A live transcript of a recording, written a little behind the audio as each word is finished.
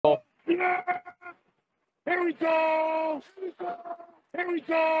Here we go. Here we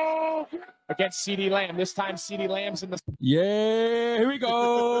go. Against CD Lamb. This time CD Lamb's in the... Yeah, here we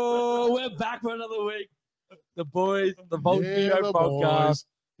go. We're back for another week. The boys, the Vault Video Podcast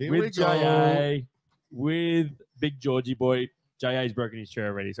with JA, with Big Georgie Boy. JA's broken his chair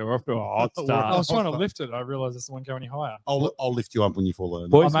already, so we're off to a hot start. I was trying to lift it. I realized this won't go any higher. I'll lift you up when you fall over.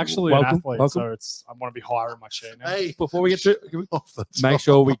 Boys, I'm actually an athlete, so I want to be higher in my chair now. Hey, before we get to make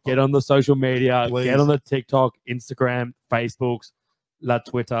sure we get on the social media, get on the TikTok, Instagram, Facebooks, La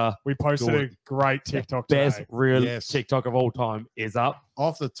Twitter. We posted a great TikTok today. Best real Yes. TikTok of all time is up.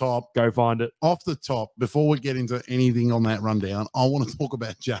 Off the top. Go find it. Off the top, before we get into anything on that rundown, I want to talk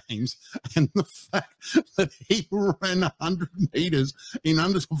about James and the fact that he ran 100 meters in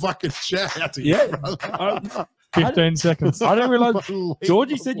under the fucking chat. Yeah. 15 seconds. I didn't realize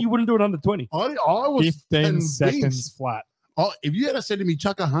Georgie said you wouldn't do it under 20. I was 15 seconds flat. Oh, if you had said to me,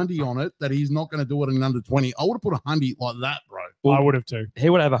 chuck a hundy on it, that he's not going to do it in under 20, I would have put a hundy like that, bro. Well, I would have too. He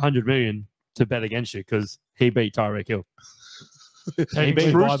would have 100 million to bet against you because he beat Tyreek Hill.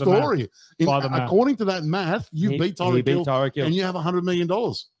 True story. According to that math, you beat Tyreek Hill and you have $100 million.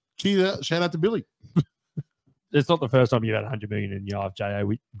 Shout out to Billy. It's not the first time you've had 100 million in your life, JA.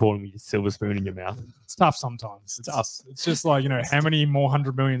 We bought him with your silver spoon in your mouth. It's tough sometimes. It's tough. It's just like, how many more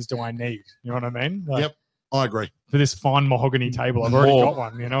 100 millions do I need? You know what I mean? Like, yep, I agree. For this fine mahogany table, I've already got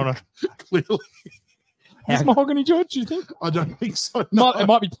one. You know what Clearly. Is mahogany, George, do you think? I don't think so. No. It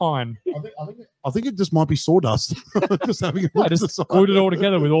might be pine. I think it just might be sawdust. Just having I just glued it all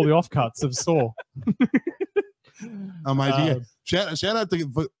together with all the offcuts of saw. Amazing. Yeah. Shout out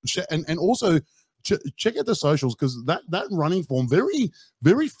to and also check out the socials because that running form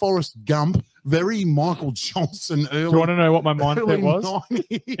very Forrest Gump, very Michael Johnson early. Do you want to know what my mindset was?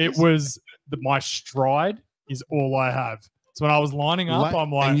 90s. It was my stride is all I have. So when I was lining up,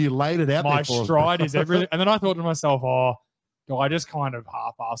 I'm like, and you laid it out. My stride is everything. And then I thought to myself, I just kind of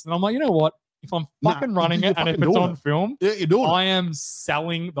half-assed. And I'm like, you know what? If I'm fucking running it and if it's on film, you're doing I am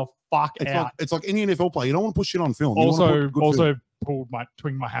selling the fuck out. It's like any NFL player. You don't want to put shit on film. Also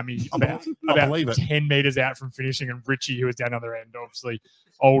twinged my hammy about 10 meters out from finishing, and Richie, who was down the other end, obviously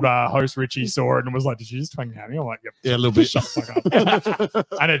old host Richie, saw it and was like, "Did you just twing your hammy?" I'm like, "Yep." Yeah, a little bit. Shut the fuck up.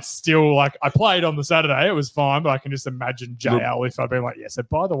 And it's still like, I played on the Saturday, it was fine, but I can just imagine JL if I'd been like, "Yeah, so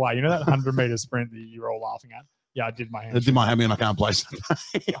by the way, you know that 100-meter sprint that you were all laughing at? Yeah, I did my hammy. I did my hammy and I can't play.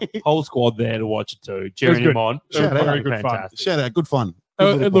 Whole squad there to watch it too. Cheering him on. Very good fun. Shout out, good fun.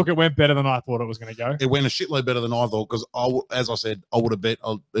 Look, it went better than I thought it was going to go. It went a shitload better than I thought because, as I said, I would have bet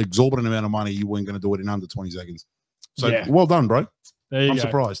an exorbitant amount of money you weren't going to do it in under 20 seconds. So, well done, bro. I'm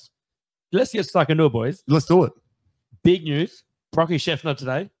surprised. Let's get stuck into it, boys. Let's do it. Big news. Brocky Scheffner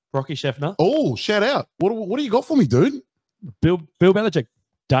today. Brocky Scheffner. Oh, shout out. What do you got for me, dude? Bill Belichick.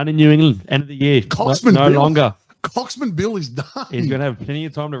 Done in New England. End of the year. Coxman no longer. Coxman Bill is done. He's going to have plenty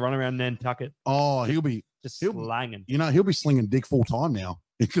of time to run around Nantucket. Oh, he'll be slanging. He'll be slinging dick full time now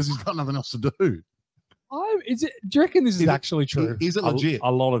because he's got nothing else to do. Do you reckon this is actually true? Is it legit?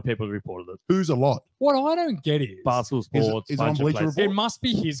 A lot of people reported it. Who's a lot? What I don't get is Barstool Sports. Is it on Bleacher Report? It must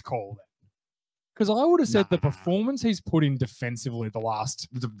be his call then. Because I would have said the performance he's put in defensively the last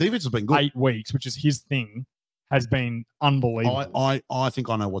defense has been good. 8 weeks, which is his thing, has been unbelievable. I think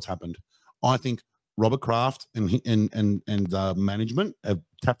I know what's happened. I think Robert Kraft and management have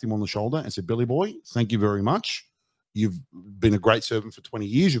tapped him on the shoulder and said, "Billy boy, thank you very much. You've been a great servant for 20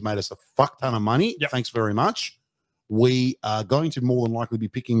 years. You've made us a fuck ton of money. Yep. Thanks very much. We are going to more than likely be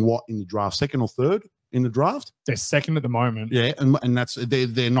picking what in the draft, second or third in the draft? They're second at the moment. Yeah, and that's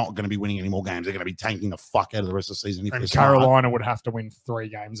they're not going to be winning any more games. They're going to be tanking the fuck out of the rest of the season. And Carolina would have to win 3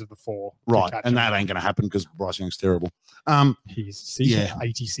 games of the 4. Right, and that ain't going to happen because Bryce Young's terrible. He's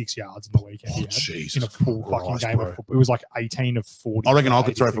 86 yards in the weekend. Jesus, in a full fucking game of football. It was like 18 of 40. I reckon I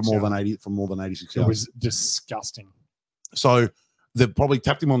could throw for more than 86 yards. It was disgusting. So they've probably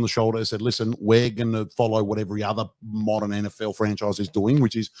tapped him on the shoulder and said, "Listen, we're going to follow what every other modern NFL franchise is doing,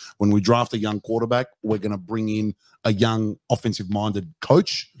 which is when we draft a young quarterback, we're going to bring in a young offensive-minded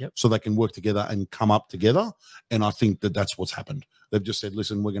coach so they can work together and come up together." And I think that's what's happened. They've just said,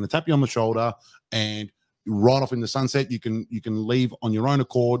 "Listen, we're going to tap you on the shoulder, and right off in the sunset, you can leave on your own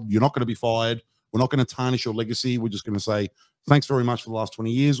accord. You're not going to be fired. We're not going to tarnish your legacy. We're just going to say thanks very much for the last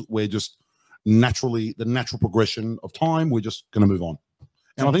 20 years. We're just the natural progression of time. We're just going to move on."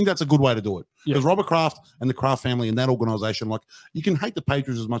 And I think that's a good way to do it. Because Robert Kraft and the Kraft family and that organization, like, you can hate the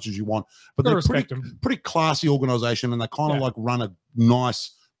Patriots as much as you want, but they're pretty classy organization, and they kind of like run a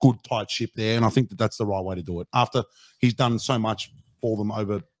nice, good, tight ship there. And I think that's the right way to do it after he's done so much for them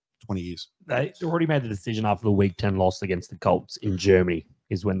over 20 years. They already made the decision after the Week 10 loss against the Colts in Germany.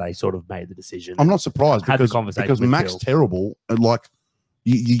 is when they sort of made the decision. I'm not surprised Had the because conversation with Mac's Bill. terrible. And like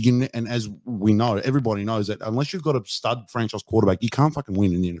you and as we know, everybody knows that unless you've got a stud franchise quarterback, you can't fucking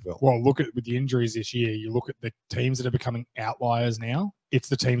win in the NFL. Well, look at with the injuries this year. You look at the teams that are becoming outliers now. It's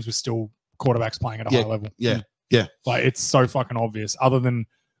the teams with still quarterbacks playing at a high level. Yeah. Like it's so fucking obvious. Other than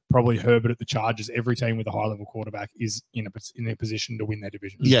probably Herbert at the Chargers, every team with a high level quarterback is in a position to win their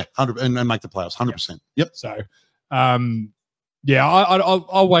division. Yeah, 100 and make the playoffs, 100%. Yep. So, yeah,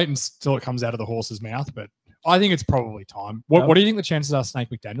 I'll wait until it comes out of the horse's mouth, but I think it's probably time. What do you think the chances are Snake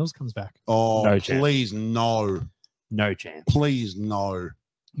McDaniels comes back? Oh, No chance. please no. No chance. Please no.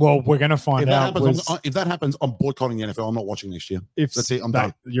 Well, we're going to find out. If that happens, I'm boycotting the NFL. I'm not watching next year. If That's it. I'm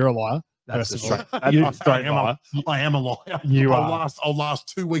done. You're a liar. That's First a of all. straight, that's a straight liar. I am a liar. You I'll are.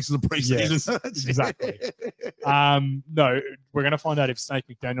 last 2 weeks of the preseason. Yes, exactly. No, we're going to find out if Snake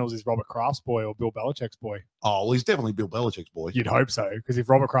McDaniels is Robert Kraft's boy or Bill Belichick's boy. Oh, well, he's definitely Bill Belichick's boy. You'd hope so, because if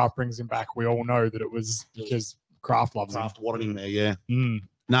Robert Kraft brings him back, we all know that it was because Kraft loves Kraft wanted him there, yeah. him.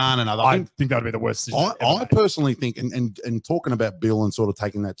 No. I think that'd be the worst decision. I personally think, and talking about Bill and sort of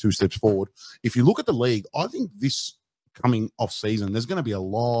taking that 2 steps forward, if you look at the league, I think this coming off season, there's going to be a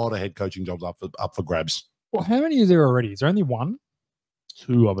lot of head coaching jobs up for grabs. Well, how many is there already? Is there only one?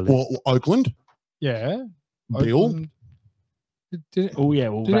 2, I believe. Well, Oakland, Yeah. Bill. Oakland. Did Oh yeah,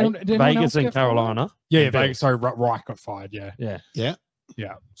 well, Did anyone Vegas else and get fired? Carolina. yeah, and Bill. Vegas. Sorry, Reich got fired. Yeah.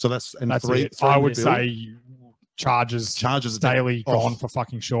 So that's That's three. it. I would Bill. say Chargers. Chargers Staley Oh. gone for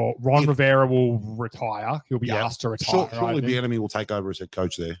fucking sure. Ron If- Rivera will retire. He'll be Yeah. asked to retire. Surely I the think. enemy will take over as head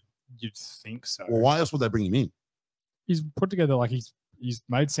coach there. You'd think so. Well, why else would they bring him in? He's put together like he's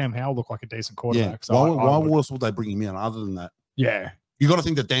made Sam Howell look like a decent quarterback. Yeah. So Why I would- else would they bring him in other than that? yeah. You got to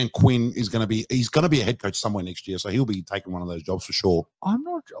think that Dan Quinn is going to be a head coach somewhere next year, so he'll be taking one of those jobs for sure. I'm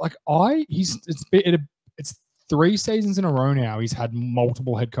not like it's 3 seasons in a row now. He's had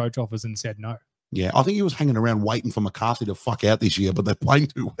multiple head coach offers and said no. Yeah, I think he was hanging around waiting for McCarthy to fuck out this year, but they're playing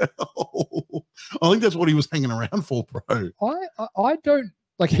too well. I think that's what he was hanging around for, bro. I don't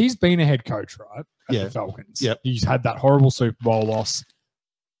like. He's been a head coach, right? At Yeah. the Falcons. Yep. He's had that horrible Super Bowl loss.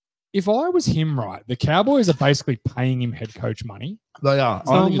 If I was him, right, the Cowboys are basically paying him head coach money. They are.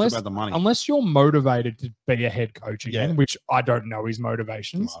 So I don't think unless- it's about the money. Unless you're motivated to be a head coach again, Yeah. which I don't know his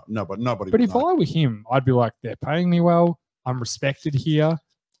motivations. No, but nobody. But would if know. I were him, I'd be like, they're paying me well. I'm respected here.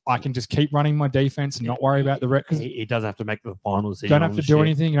 I can just keep running my defense and not worry about the rest. Because He doesn't have to make the final decision. you don't have on to the do shit.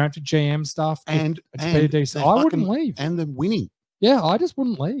 anything. You don't have to GM stuff. and It's be decent. I wouldn't leave. and they're winning. Yeah, I just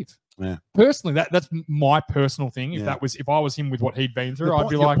wouldn't leave. Yeah. Personally, that's my personal thing. If Yeah. if I was him with what he'd been through, Your I'd point-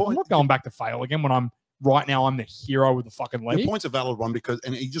 be your like, I'm point- not going back to fail again when I'm the hero of the fucking Your league. point's a valid one because,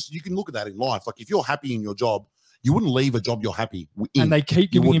 and you can look at that in life. Like if you're happy in your job, you wouldn't leave a job you're happy in. And they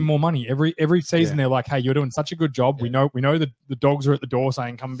keep You giving him wouldn't. more money every season. Yeah. They're like, "Hey, you're doing such a good job. We know that the dogs are at the door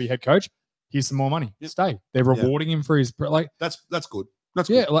saying, come and be head coach. Here's some more money. Yep. Stay." They're rewarding him for his like, That's good. That's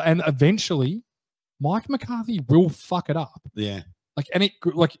yeah. good. like, And eventually, Mike McCarthy will fuck it up. Yeah.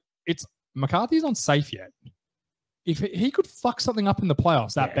 It's McCarthy's not safe yet. If he could fuck something up in the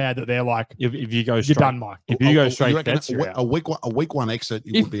playoffs that Yeah. bad that they're like, If you go you're straight, done, Mike. if you go You straight reckon bets, you're out. a week one exit,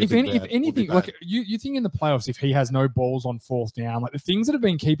 it would be a If bit bad. Would be anything, bad. like you think in the playoffs, if he has no balls on 4th down, like the things that have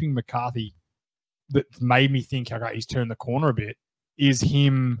been keeping McCarthy that made me think, okay, he's turned the corner a bit, is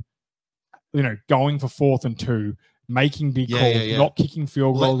him, going for 4th and 2, making big Yeah, calls, yeah, yeah. not kicking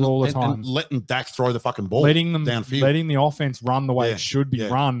field goals all the and time, letting Dak throw the fucking ball. letting them, downfield. letting the offense run the way Yeah, it should be yeah.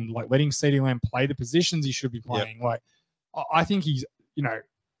 run, like letting CeeDee Lamb play the positions he should be playing. Like, I think he's,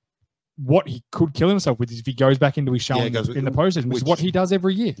 what he could kill himself with is if he goes back into his shell Yeah, in goes- the postseason, which is which- what he does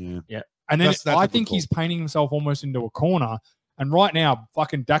every year. Yeah. And then That's a I good think call. he's painting himself almost into a corner. And right now,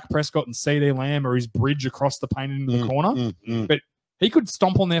 fucking Dak Prescott and CeeDee Lamb are his bridge across the paint into the corner. He could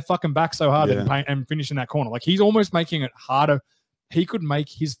stomp on their fucking back so hard and finish in that corner. Like he's almost making it harder. He could make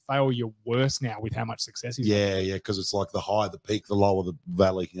his failure worse now with how much success he's having. Yeah, because it's like the higher the peak, the lower the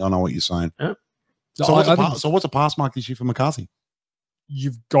valley. I know what you're saying. Yeah. So, I think what's a pass mark this year for McCarthy?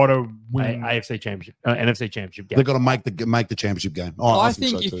 you've got to win. AFC championship, NFC championship game. They've got to make the championship game. Oh, I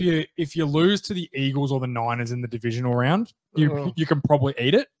think so if too. you lose to the Eagles or the Niners in the divisional round, you can probably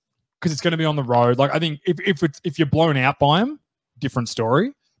eat it because it's going to be on the road. Like I think if you're blown out by them, different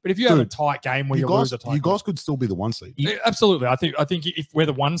story. But if you have a tight game where you lose a tight you game, guys could still be the 1 seed. yeah, absolutely. I think if we're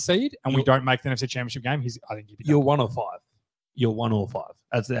the 1 seed and we don't make the NFC Championship game, I think he'd be You're done. 1 or 5. You're 1 or 5.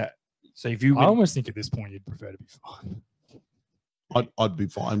 That's that. So if you I win, almost think at this point you'd prefer to be fine. I'd be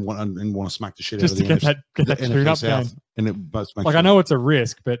fine and want to smack the shit Just out to of the get that NFC tune-up South, game. and it both makes Like I know it's a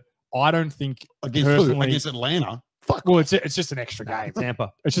risk, but I don't think against who? personally. Against Atlanta. Fuck. Well, it's just an extra game.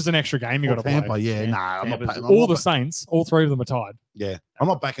 Tampa. It's just an extra game you got to play. Tampa. Yeah, Yeah. nah. I'm not Tampa's paying. All the Saints, all 3 of them are tied. Yeah, I'm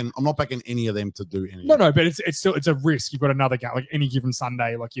not backing any of them to do anything. No, but it's still a risk. You've got another game, like any given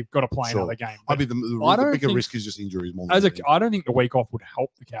Sunday, like you've got to play another game. I mean, the bigger risk is just injuries more. I don't think the week off would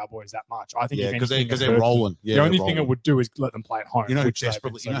help the Cowboys that much. I think because they're rolling. Yeah, the only thing it would do is let them play at home. You know, who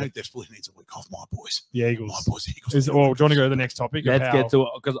desperately needs a week off. My boys, the Eagles. My boys, the Eagles. Well, do you want to go to the next topic? Let's get to it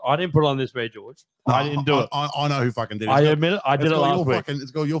because I didn't put it on this way, George. I didn't do it. I know who fucking did it. I admit it. I did it last week.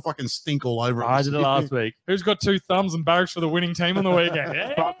 It's got your fucking stink all over it. I did it last week. Who's got 2 thumbs and barracks for the winning team on the weekend?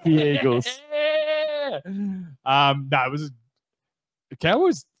 Fuck the Eagles. No, it was the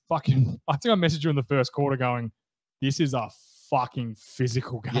Cowboys. Fucking. I think I messaged you in the first quarter, going, "This is a fucking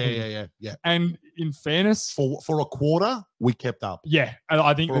physical game." Yeah. And in fairness, for a quarter, we kept up. Yeah, and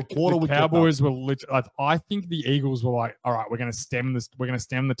I think the Cowboys were. I think the Eagles were like, "All right, we're going to stem this. We're going to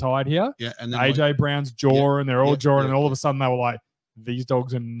stem the tide here." Yeah, and then AJ Brown's jaw, and they're all jawing, and all of a sudden they were like, "These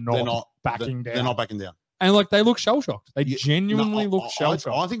dogs are not backing down. They're not backing down." And like they look shell shocked. They genuinely look shell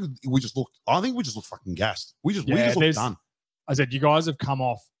shocked. I think we just looked fucking gassed. We just looked done. I said, you guys have come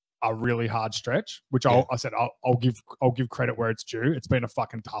off a really hard stretch, which I said I'll give credit where it's due. It's been a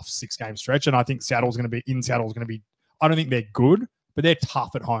fucking tough 6-game stretch, and I think Seattle's going to be. I don't think they're good, but they're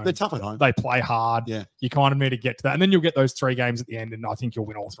tough at home. They're tough at home. They play hard. Yeah, you kind of need to get to that, and then you'll get those 3 games at the end, and I think you'll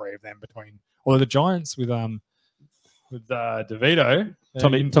win all 3 of them between. Although the Giants with DeVito,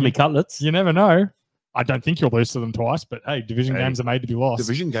 Tommy Cutlets, you never know. I don't think you'll lose to them twice, but hey, division games are made to be lost.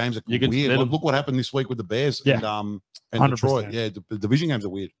 Division games are weird. Look what happened this week with the Bears and Detroit. Yeah, the division games are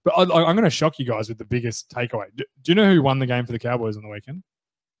weird. But I'm going to shock you guys with the biggest takeaway. Do you know who won the game for the Cowboys on the weekend?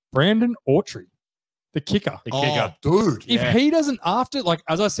 Brandon Autry, the kicker. Dude. If he doesn't,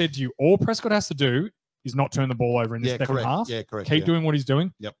 as I said to you, all Prescott has to do is not turn the ball over in the second half. Yeah, correct. Keep doing what he's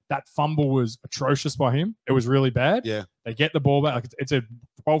doing. Yep. That fumble was atrocious by him. It was really bad. Yeah. They get the ball back. Like it's a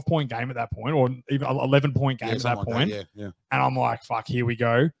 12-point game at that point, or even 11-point game at that point. Yeah. And I'm like, fuck, here we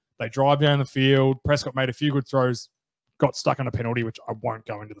go. They drive down the field. Prescott made a few good throws, got stuck on a penalty, which I won't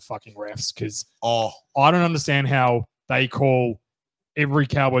go into the fucking refs because I don't understand how they call every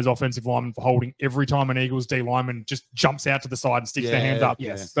Cowboys offensive lineman for holding every time an Eagles D lineman just jumps out to the side and sticks their hands up.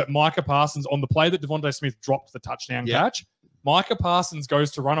 Yes. But Micah Parsons, on the play that Devontae Smith dropped the touchdown catch, Micah Parsons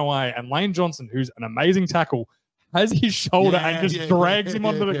goes to run away, and Lane Johnson, who's an amazing tackle, has his shoulder and just drags him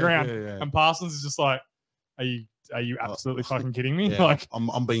onto the ground. And Parsons is just like, are you absolutely fucking kidding me? Yeah, like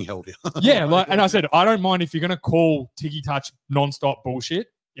I'm being held here. And I said, I don't mind if you're going to call Tiggy Touch nonstop bullshit.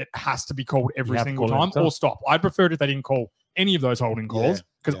 It has to be called every single time or stop. I'd prefer it if they didn't call any of those holding calls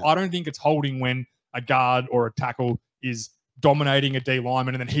because I don't think it's holding when a guard or a tackle is dominating a D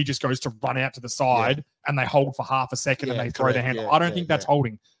lineman and then he just goes to run out to the side and they hold for half a second and they throw their hand. I don't think that's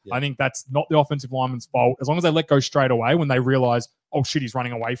holding. I think that's not the offensive lineman's fault. As long as they let go straight away when they realize, oh shit, he's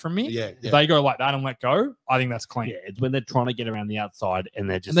running away from me. If they go like that and let go, I think that's clean. Yeah, it's when they're trying to get around the outside and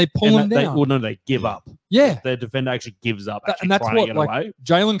they're just and they pull him down. They give up. Yeah. Their defender actually gives up. And that's what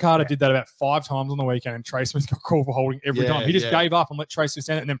Jalen Carter did that about 5 times on the weekend, and Trey Smith got called for holding every time. He just gave up and let Trey Smith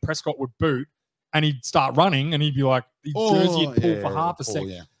stand it, and then Prescott would boot and he'd start running and he'd be like, his jersey would pull for half a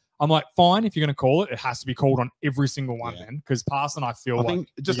second. I'm like, fine, if you're going to call it, it has to be called on every single one then. Because Parson, I think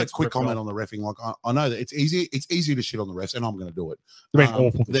just a quick comment on the reffing. Like, I know that it's easy to shit on the refs, and I'm going to do it. It's been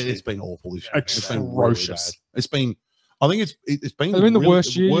awful. It's been awful this year. It's been atrocious. It's been. I think it's been the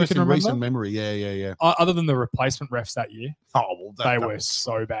worst year you can in remember? recent memory. Yeah. Other than the replacement refs that year, they were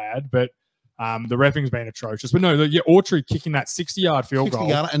so bad. But the reffing's been atrocious. But no, Autry kicking that 60-yard field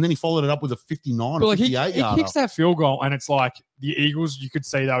goal. And then he followed it up with a 59 or 58 he kicks that field goal, and it's like the Eagles, you could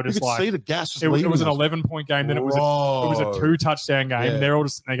see they were just see the gas. It was an 11-point game, then it was a 2-touchdown game, and they're all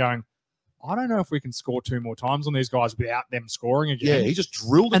just going, I don't know if we can score 2 more times on these guys without them scoring again. Yeah, he just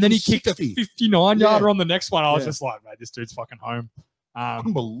drilled it. And then he kicked a 59-yarder on the next one. I was just like, mate, this dude's fucking home. I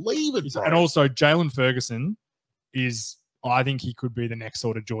couldn't believe it, bro. And also, Jalen Ferguson is, I think he could be the next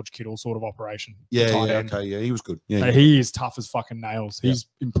sort of George Kittle sort of operation. Yeah, he was good. Yeah, he is tough as fucking nails. He's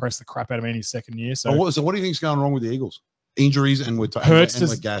impressed the crap out of me in his second year. So what do you think's going wrong with the Eagles? Injuries and we're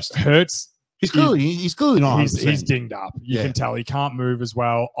gassed. Hurts. He's clearly not. He's dinged up. You can tell he can't move as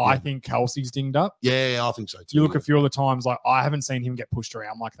well. I think Kelsey's dinged up. Yeah, I think so too. You look a few other times, like I haven't seen him get pushed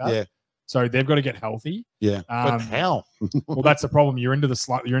around like that. Yeah. So they've got to get healthy. Yeah. But how? Well, that's the problem. You're into the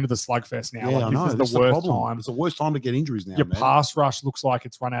slugfest now. Yeah, I know. This is the worst time. It's the worst time to get injuries now. Your pass rush looks like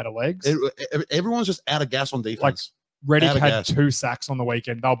it's run out of legs. Everyone's just out of gas on defense. Like Reddick had 2 sacks on the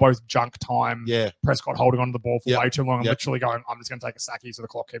weekend. They were both junk time. Yeah. Prescott holding onto the ball for way too long and literally going, I'm just going to take a sack here so the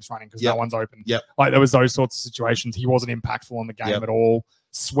clock keeps running because no one's open. Yep. Like there was those sorts of situations. He wasn't impactful on the game at all.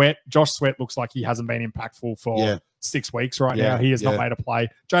 Josh Sweat looks like he hasn't been impactful for 6 weeks right now. He has not made a play.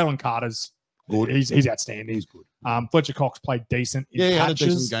 Jalen Carter's Good. He's outstanding. He's good. Fletcher Cox played decent in He had a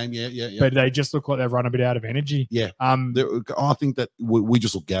patches, decent game. Yeah. but they just look like they've run a bit out of energy. Yeah. I I think that we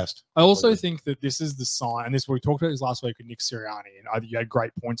just look gassed. also think that this is the sign, and this we talked about this last week with Nick Sirianni, and I think you had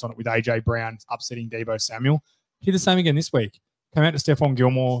great points on it with AJ Brown upsetting Deebo Samuel. He did the same again this week. Came out to Stephon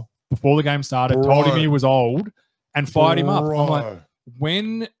Gilmore before the game started, told him he was old, and fired him up. I'm like,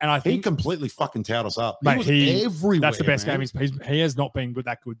 when, and I think he completely fucking towed us up. Mate, he was everywhere. that's the best man. game. He has not been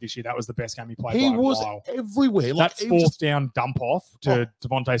that good this year. That was the best game he played. He by was a while. everywhere. Like, That fourth down dump off to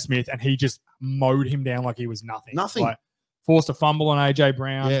Devontae Smith, and he just mowed him down like he was nothing. Like, forced a fumble on AJ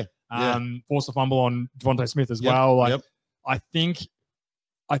Brown. Forced a fumble on Devontae Smith as well. Like, I think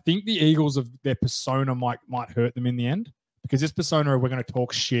the Eagles of their persona might hurt them in the end, because this persona, we're going to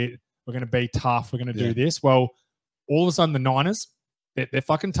talk shit, we're going to be tough, we're going to do this. Well, all of a sudden the Niners, they're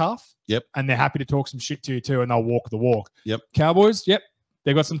fucking tough. And they're happy to talk some shit to you too, and they'll walk the walk. Cowboys,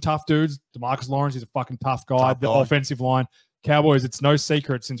 they've got some tough dudes. DeMarcus Lawrence is a fucking tough guy. The offensive line. Cowboys, it's no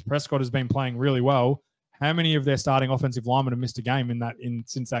secret since Prescott has been playing really well, how many of their starting offensive linemen have missed a game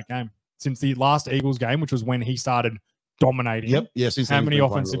since that game? Since the last Eagles game, which was when he started dominating. How many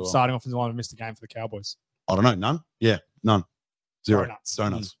starting offensive linemen missed a game for the Cowboys? I don't know. None? Yeah, none. Zero.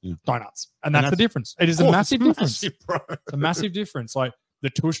 Donuts. Donuts. And that's the difference. It is a massive difference. It's a massive difference. Like, the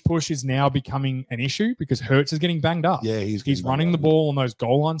tush push is now becoming an issue because Hurts is getting banged up. He's running the ball on those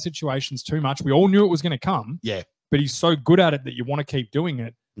goal line situations too much. We all knew it was going to come. But he's so good at it that you want to keep doing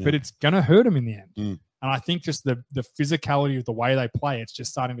it. But it's going to hurt him in the end. And I think just the physicality of the way they play, it's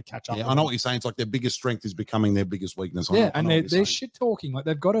just starting to catch up. I know what you're saying. It's like their biggest strength is becoming their biggest weakness. And they're shit talking. Like,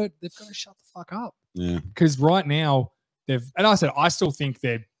 they've got to shut the fuck up. Because right now I still think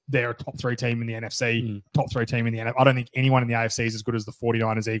they're a top 3 team in the NFC, top 3 team in the NFL. I don't think anyone in the AFC is as good as the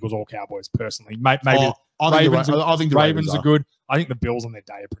 49ers, Eagles, or Cowboys, personally. Maybe I think the Ravens are good. I think the Bills on their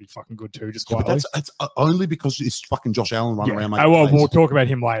day are pretty fucking good too, just quietly. That's only because it's fucking Josh Allen running around. We'll talk about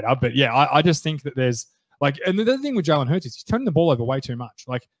him later. But I just think that there's, like, and the other thing with Jalen Hurts is he's turning the ball over way too much.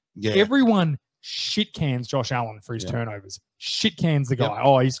 Like, everyone shit cans Josh Allen for his turnovers. Shit cans the guy.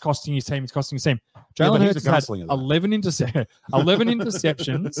 Oh, he's costing his team. Jalen Hurts has had 11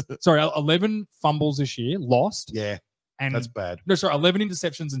 interceptions. Sorry, 11 fumbles this year, lost. And that's bad. No, sorry, 11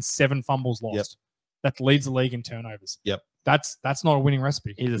 interceptions and 7 fumbles lost. That leads the league in turnovers. That's not a winning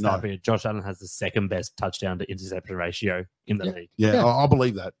recipe. It is not. Josh Allen has the second best touchdown to interception ratio in the league. I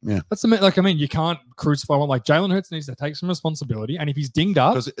believe that. That's like, I mean, you can't crucify one. Like, Jalen Hurts needs to take some responsibility, and if he's dinged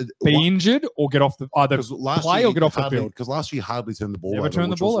up, be injured or get off the play or get off the field. Because last year hardly turned the ball over. Never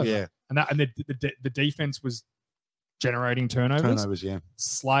turned the ball over. And the defense was generating turnovers.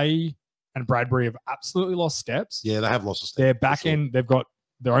 Slay and Bradbury have absolutely lost steps. They have lost a step. Their back end, they've got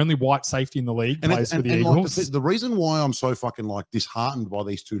their only white safety in the league, plays for the Eagles. Like the reason why I'm so fucking like disheartened by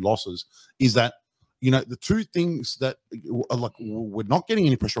these 2 losses is that, the 2 things that are like, we're not getting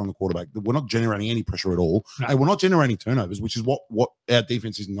any pressure on the quarterback. We're not generating any pressure at all. And we're not generating turnovers, which is what our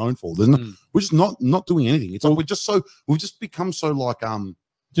defense is known for. We're just not doing anything. It's like we've just become so like, do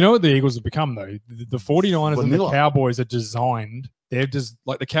you know what the Eagles have become though? The 49ers and the Cowboys are designed. They're just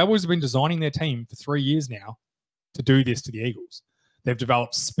like, the Cowboys have been designing their team for 3 years now to do this to the Eagles. They've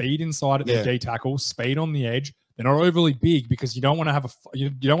developed speed inside at their D tackle, speed on the edge. They're not overly big because you don't want to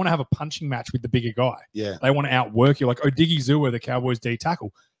have a punching match with the bigger guy. They want to outwork you. Like Odigizua, the Cowboys D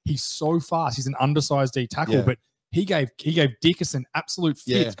tackle, he's so fast. He's an undersized D tackle, but he gave Dickerson absolute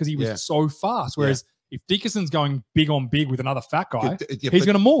fits because he was so fast. Whereas if Dickerson's going big on big with another fat guy, he's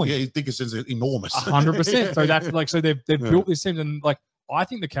going to maul him. Dickerson's enormous. 100%. So that's like, so they've built this team, and like, I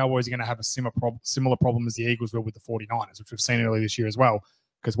think the Cowboys are going to have a similar problem as the Eagles will with the 49ers, which we've seen earlier this year as well.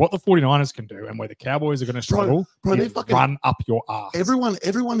 Because what the 49ers can do and where the Cowboys are going to struggle is run up your ass. Everyone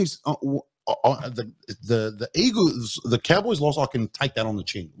is the Eagles, the Cowboys loss. I can take that on the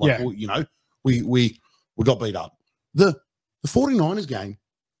chin. Like, we got beat up. The 49ers game,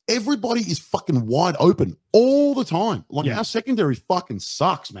 everybody is fucking wide open all the time. Like, our secondary fucking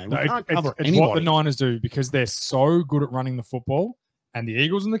sucks, man. We can't cover anybody. What the Niners do, because they're so good at running the football. And the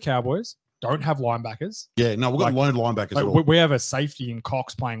Eagles and the Cowboys don't have linebackers. We've got lone linebackers. We have a safety in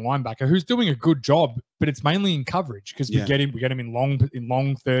Cox playing linebacker who's doing a good job, but it's mainly in coverage because we get him in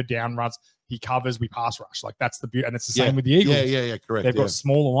long third down runs. He covers, we pass rush. Like, that's the beauty, and it's the same with the Eagles. Correct. They've got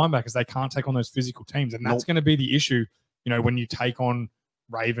smaller linebackers. They can't take on those physical teams, and that's going to be the issue. When you take on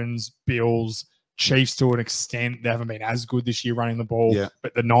Ravens, Bills, Chiefs to an extent, they haven't been as good this year running the ball.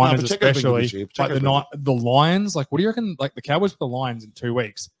 But the Niners especially, like the Lions, like, what do you reckon? Like, the Cowboys with the Lions in 2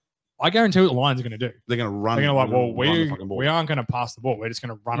 weeks, I guarantee what the Lions are going to do. They're going to run. They're going to we aren't going to pass the ball. We're just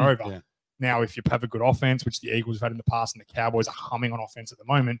going to run over. Now, if you have a good offense, which the Eagles have had in the past, and the Cowboys are humming on offense at the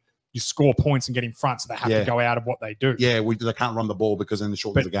moment, you score points and get in front, so they have to go out of what they do. Yeah, they can't run the ball because then it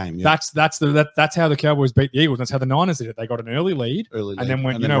shortens the game. Yeah. That's how the Cowboys beat the Eagles. That's how the Niners did it. They got an early lead and then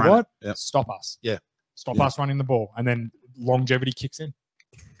went, you know what? Yep. Stop us. Yeah. Stop us running the ball. And then longevity kicks in.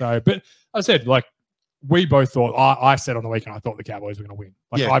 So, but I said, like, we both thought, I said on the weekend, I thought the Cowboys were going to win.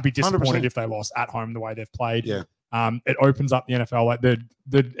 Like, I'd be disappointed 100%. if they lost at home the way they've played. Yeah. It opens up the NFL. Like, the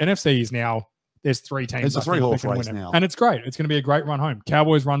NFC is now, there's 3 teams. It's a 3-horse race now. And it's great. It's going to be a great run home.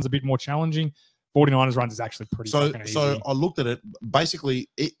 Cowboys run's a bit more challenging. 49ers runs is actually pretty fucking easy. So I looked at it. Basically,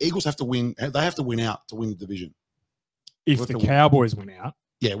 Eagles have to win. They have to win out to win the division. If the Cowboys win out.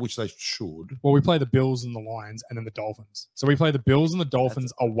 Yeah, which they should. Well, we play the Bills and the Lions and then the Dolphins. So we play the Bills and the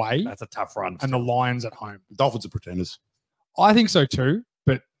Dolphins away. That's a tough run. And the Lions at home. The Dolphins are pretenders. I think so too.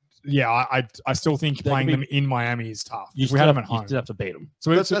 But yeah, I still think playing them in Miami is tough. We had them at home. You still have to beat them.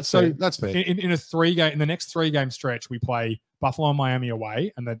 So that's fair. In in the next 3-game stretch, we play Buffalo and Miami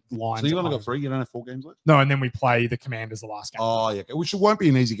away and the Lions. So you've only got 3. You don't have 4 games left. No, and then we play the Commanders the last game. Oh yeah, which won't be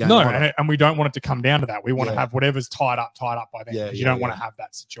an easy game. No, and we don't want it to come down to that. We want to have whatever's tied up by then. Yeah, you don't want to have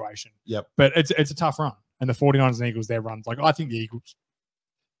that situation. Yep. But it's a tough run. And the 49ers and Eagles, their runs. Like, I think the Eagles.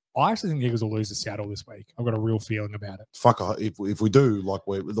 I actually think the Eagles will lose to Seattle this week. I've got a real feeling about it. Fuck, if we do, like,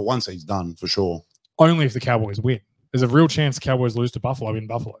 the 1 seed's done for sure. Only if the Cowboys win. There's a real chance the Cowboys lose to Buffalo in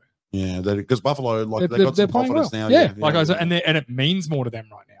Buffalo. Yeah, because Buffalo, like, they got some confidence now. Yeah, like I said, and it means more to them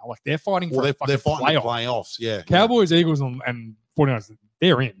right now. Like, they're fighting for they're fighting the playoffs. Yeah, Cowboys, Eagles, and 49ers,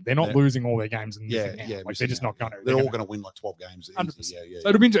 they're in. They're not losing all their games. And like, they're just not going to. They're all going to win like 12 games. Easy. Yeah.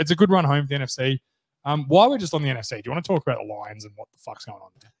 So it's a good run home for the NFC. While we're just on the NFC, do you want to talk about the Lions and what the fuck's going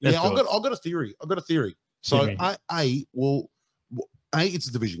on there? Yeah, I've got a theory. So it's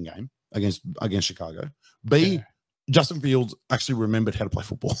a division game against Chicago. B, Justin Fields actually remembered how to play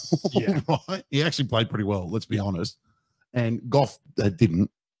football. Yeah. Right? He actually played pretty well, let's be honest. And Goff didn't.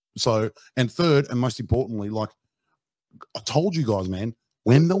 So, and third, and most importantly, like I told you guys, man,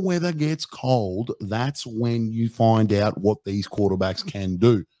 when the weather gets cold, that's when you find out what these quarterbacks can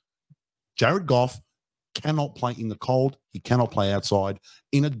do. Jared Goff cannot play in the cold. He cannot play outside.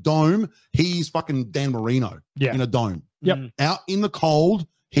 In a dome, he's fucking Dan Marino. Yeah. In a dome. Yep. Out in the cold,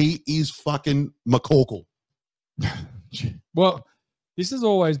 he is fucking McCorkle. Well, this has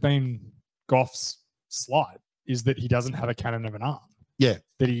always been Goff's slight, is that he doesn't have a cannon of an arm. Yeah.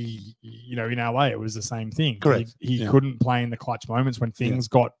 That he, in LA, it was the same thing. Correct. He couldn't play in the clutch moments when things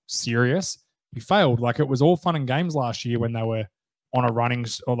got serious. He failed. Like, it was all fun and games last year when they were on a running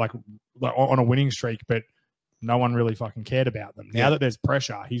or like on a winning streak, but no one really fucking cared about them. Now that there's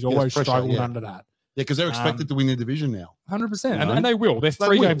pressure, he's always struggled under that. Yeah, because they're expected to win their division now. 100%. And they will. They're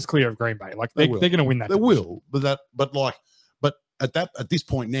 3 games clear of Green Bay. Like, they're going to win that. They will. But at this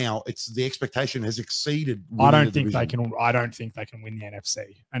point now, it's the expectation has exceeded. I don't think they can win the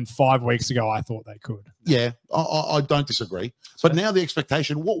NFC. And 5 weeks ago, I thought they could. Yeah, I don't disagree. But now the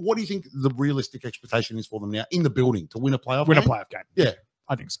expectation, what do you think the realistic expectation is for them now in the building to win a playoff game? Win a playoff game. Yeah.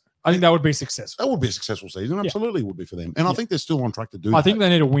 I think so. I think that would be successful. That would be a successful season. Absolutely would be for them. And I think they're still on track to do that. I think they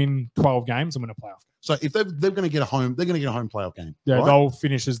need to win 12 games and win a playoff. So if they're going to get a home, they're going to get a home playoff game. Yeah, right? they'll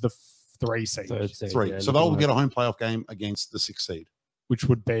finish as the 3 seed. 3. Yeah, so they'll get a home playoff game against the 6 seed. Which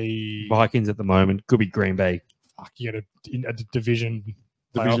would be Vikings at the moment. Could be Green Bay. Fuck, you get a division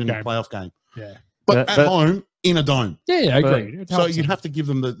playoff game. Yeah. But at home, in a dome. Yeah, agreed. So you'd have to give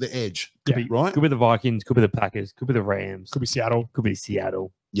them the edge. Right? Could be the Vikings. Could be the Packers. Could be the Rams. Could be Seattle. Could be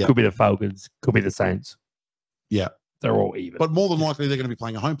Seattle. Yeah. Could be the Falcons. Could be the Saints. Yeah. They're all even. But more than likely, they're going to be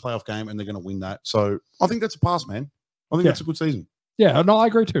playing a home playoff game and they're going to win that. So I think that's a pass, man. I think that's a good season. Yeah, no, I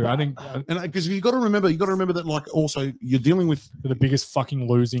agree too. I think, and because you got to remember that, like, also you're dealing with the biggest fucking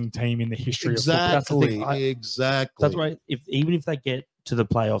losing team in the history of football. Exactly. That's right. Even if they get to the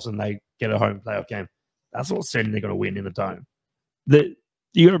playoffs and they get a home playoff game, that's not certain they're going to win in the dome.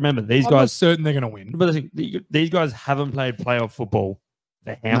 You got to remember these guys. I'm not certain they're going to win. But these guys haven't played playoff football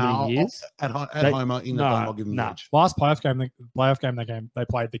for how many years? At home in the dome, I'll give them the edge. Last playoff game they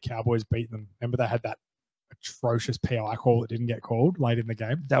played, the Cowboys beat them. Remember they had that atrocious PI call that didn't get called late in the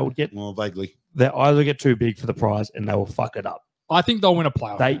game. They would get vaguely. They either get too big for the prize and they will fuck it up. I think they'll win a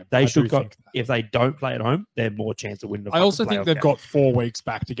playoff game. They should go. If they don't play at home, they're more chance of winning. I also think they've got 4 weeks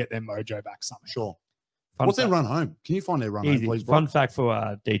back to get their mojo back somehow. Sure. What's their run home? Can you find their run home, please, bro? Fun fact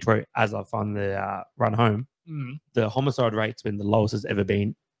for Detroit, as I find their run home, the homicide rate's been the lowest it's ever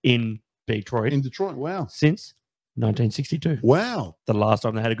been in Detroit. In Detroit, wow. Since 1962. Wow. The last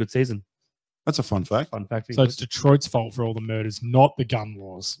time they had a good season. That's a fun fact. Fun fact. So it's Detroit's fault for all the murders, not the gun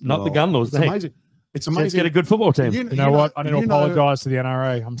laws. Not the gun laws. It's amazing. It's Let's amazing. get a good football team. You know what? I need to apologize to the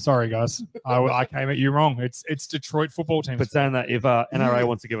NRA. I'm sorry, guys. I came at you wrong. It's Detroit football team. But saying that, if NRA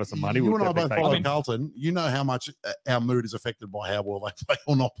wants to give us some money, You we'll and I both definitely follow take it. Carlton. You know how much our mood is affected by how well they play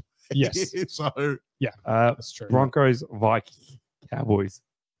or not. Yes. So That's true. Broncos, Vikings, Cowboys,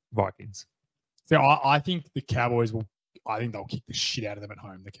 Vikings. So I think the Cowboys will. I think they'll kick the shit out of them at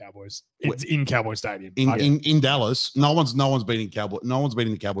home. The Cowboys. It's in Cowboy Stadium. in Dallas, no one's beating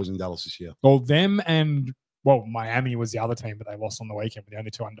the Cowboys in Dallas this year. Well, them and Miami was the other team, but they lost on the weekend. With the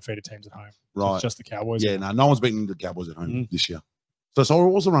only two undefeated teams at home. So Right. it's just the Cowboys. Yeah, no one's beating the Cowboys at home this year. So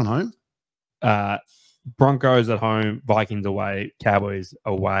what was the run home? Broncos at home, Vikings away, Cowboys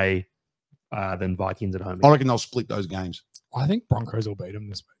away, then Vikings at home. I reckon they'll split those games. I think Broncos will beat them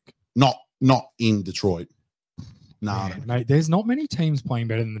this week. Not in Detroit. No, Man, mate, there's not many teams playing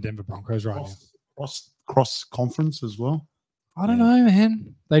better than the Denver Broncos right now. cross conference as well. I don't know,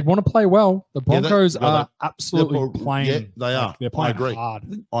 man. They'd want to play well. The Broncos are absolutely they're- playing. yeah, they are. They're playing I agree. hard.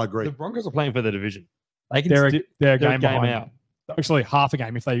 I agree. The Broncos are playing for the division. They can They're they're a game behind. out. Actually, half a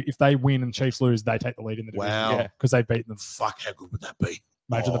game. If they win and Chiefs lose, they take the lead in the division. Wow. Because they beat them. Fuck, how good would that be?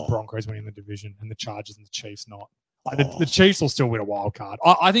 Imagine the Oh. Broncos winning the division and the Chargers and the Chiefs not. Like, the Chiefs will still win a wild card.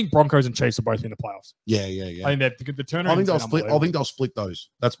 I think Broncos and Chiefs are both in the playoffs. Yeah. I think the turnaround. I think they'll split those.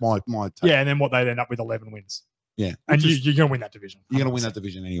 That's my take. Yeah, and then what they end up with 11 wins. Yeah. And you're going to win that division. You're going to win that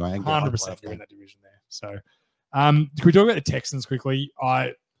division anyway. 100% you win that division there. So, can we talk about the Texans quickly?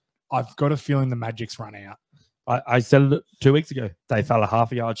 I've got a feeling the Magic's run out. I said it 2 weeks ago. They fell a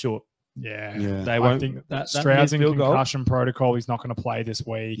half a yard short. Yeah. They I won't. think that Stroud's in missed field goal. concussion protocol. He's not going to play this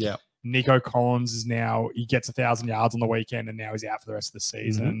week. Yeah. Nico Collins is now, he gets 1,000 yards on the weekend and now he's out for the rest of the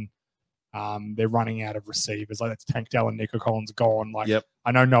season. They're running out of receivers. Like that's Tank Dell and Nico Collins gone. Like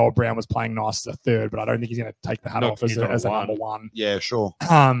I know Noah Brown was playing nice as a third, but I don't think he's going to take the hat off as a number one. Yeah, sure.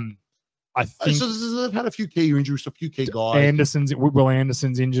 I think they've had a few key injuries, a few key guys. Will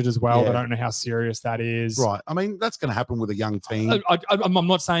Anderson's injured as well. Yeah. I don't know how serious that is. Right. I mean, that's going to happen with a young team. I'm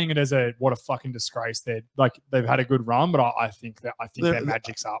not saying it as what a fucking disgrace. They've had a good run, but I think their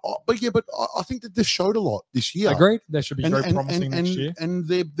magic's up. But I think that they've showed a lot this year. Agreed. They should be very promising next year. And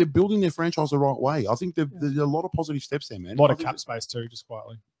they're building their franchise the right way. I think there's a lot of positive steps there, man. A lot of cap space too, just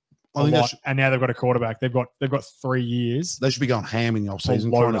quietly. I think and now they've got a quarterback. They've got 3 years. They should be going ham in the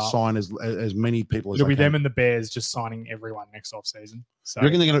offseason, trying to sign as many people as It'll they be can. them and the Bears just signing everyone next offseason. So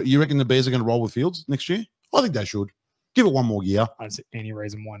You reckon the Bears are going to roll with Fields next year? I think they should. Give it one more year. I don't see any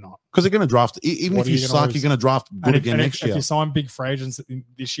reason why not. Because they're going to draft. Even if you suck, you're going to draft good again next year. If you sign big free agents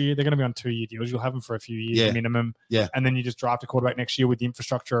this year, they're going to be on 2-year deals. You'll have them for a few years minimum. Yeah. And then you just draft a quarterback next year with the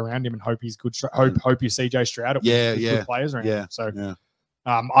infrastructure around him and hope he's good. Hope you CJ Stroud. Good players around him. So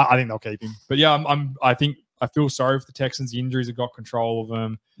I think they'll keep him. But yeah, I feel sorry for the Texans. The injuries have got control of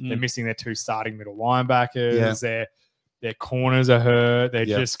them. They're missing their 2 starting middle linebackers. Their corners are hurt. They're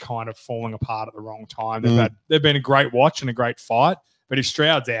just kind of falling apart at the wrong time. They've been a great watch and a great fight. But if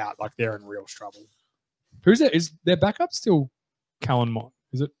Stroud's out, like they're in real trouble. Who's that? Is their backup still Kellen Mond?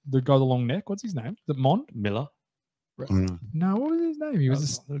 Is it the guy with the long neck? What's his name? Is it Mond? Miller. No, what was his name? He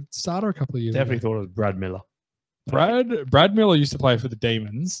was a starter a couple of years Definitely ago. thought it was Brad Miller. Brad Miller used to play for the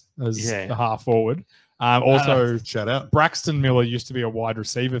Demons as the half forward. Also, shout out. Braxton Miller used to be a wide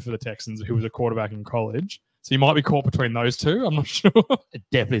receiver for the Texans, who was a quarterback in college. So you might be caught between those two. I'm not sure. It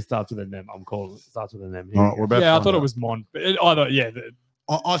definitely starts with an M. I'm calling it starts with an M. All right, we're about I thought it was Mond. But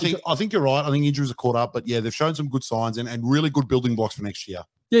I think you're right. I think injuries are caught up, but they've shown some good signs and really good building blocks for next year.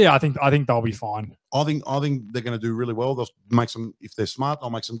 Yeah, I think they'll be fine. I think they're going to do really well. They'll make some, if they're smart,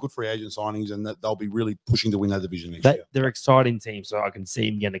 they'll make some good free agent signings, and they'll be really pushing to win that division next year. They're exciting team, so I can see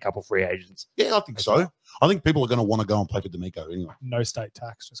them getting a couple free agents. Yeah, I think so. I think people are going to want to go and play for D'Amico anyway. No state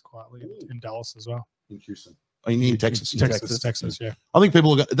tax, just quietly in Dallas as well. In Houston. In Texas. Texas, yeah. I think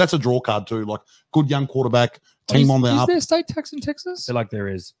people are. That's a draw card too. Like good young quarterback team on the up. Is there state tax in Texas? I feel like there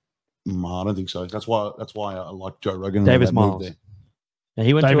is. I don't think so. That's why I like Joe Rogan. Davis Miles. There. Yeah,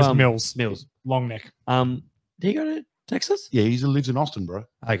 he went Davis to Mills. Long neck. Did he go to Texas? Yeah, he lives in Austin, bro.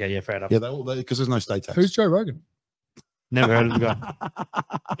 Okay, yeah, fair enough. Yeah, because there's no state tax. Who's Joe Rogan? Never heard of the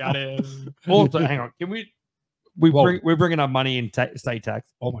guy. Got him. Also, hang on. Can we're bringing up money in state tax.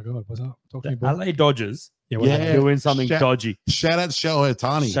 Oh my god, what's up? Talking The about LA Dodgers. Yeah, doing something dodgy. Shout out to Shohei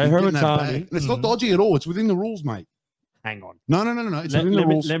Ohtani. Shohei Ohtani. And it's not dodgy at all. It's within the rules, mate. Hang on. No. It's within the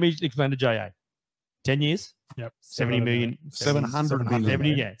rules. Let me explain to JA. 10 years. Yep. 70 million. 700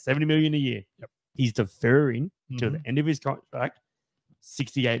 million. 70 million a year. Yep. He's deferring to the end of his contract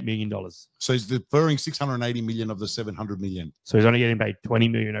 $68 million. So he's deferring 680 million of the 700 million. So he's only getting paid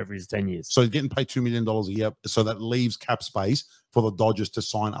 $20 million over his 10 years. So he's getting paid $2 million a year. So that leaves cap space for the Dodgers to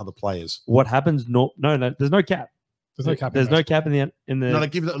sign other players. What happens? No, there's no cap. There's no cap. There's no cap in the. No,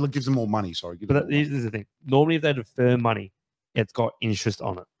 that gives them more money. Sorry, but this is the thing. Normally, if they defer money, it's got interest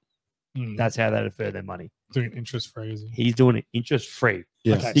on it. That's how they defer their money. Doing it interest free, is he? He's doing it interest free.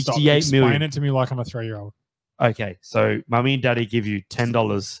 Yeah, Okay, 68 million. Explain it to me like I'm a 3-year-old. Okay, so mummy and daddy give you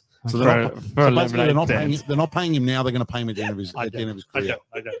 $10 So for a lemonade they're not paying him now. They're going to pay him at the end of his, career.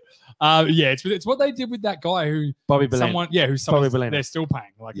 Yeah, it's what they did with that guy who Bobby Bellino. someone, they're still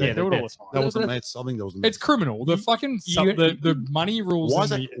paying. Like they do it all the time. That was the Mets. I think that was the Mets. It's criminal. The fucking the money rules.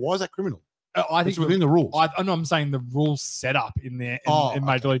 Why is that criminal? I think it's within the rules. I'm saying the rules set up in there in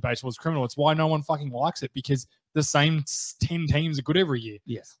Major League Baseball is criminal. It's why no one fucking likes it, because the same 10 teams are good every year.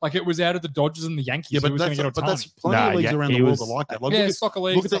 Yes. Like it was out of the Dodgers and the Yankees. Yeah, but that's plenty of leagues around the world that like that. Like, yeah, soccer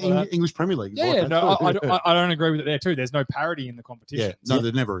leagues. Look at the English Premier League. Yeah, no, I don't agree with it there too. There's no parity in the competition. Yeah, no,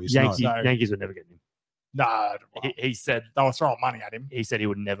 there never is. Yankees would never get him. No, he said they were throwing money at him. He said he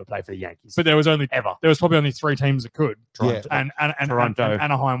would never play for the Yankees. But there was probably only 3 teams that could. Toronto. And Toronto. And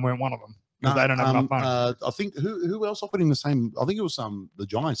Anaheim weren't one of them. Because they don't have enough money. I think who else offered him the same? I think it was the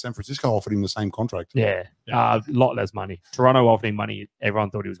Giants. San Francisco offered him the same contract. Yeah, a lot less money. Toronto offered him money. Everyone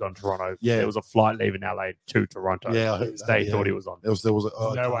thought he was going to Toronto. Yeah, there was a flight leaving LA to Toronto. Yeah, they thought he was on. There was no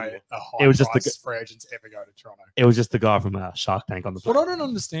way. It was just the free agents ever go to Toronto. It was just the guy from Shark Tank on the plane. What I don't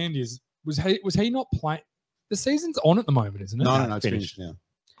understand is was he not playing? The season's on at the moment, isn't it? No, it's finished now.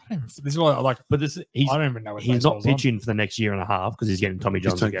 This is what I like, but I don't even know. He's not pitching for the next year and a half because he's getting Tommy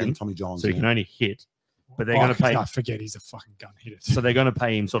John again. So he can only hit. But they're going to pay. I forget he's a fucking gun hitter. So they're going to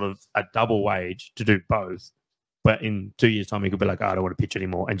pay him sort of a double wage to do both. But in 2 years' time, he could be like, I don't want to pitch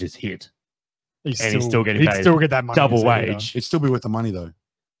anymore and just hit. He's still getting paid. He'd still get that money double wage. It'd still be worth the money though.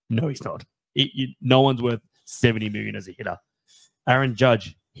 No, he's not. No one's worth 70 million as a hitter. Aaron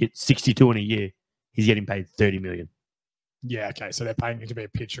Judge hit 62 in a year. He's getting paid 30 million. Yeah, okay. So they're paying him to be a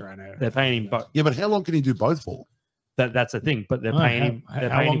pitcher and they're paying him both. Yeah, but how long can he do both for? That's the thing. But they're paying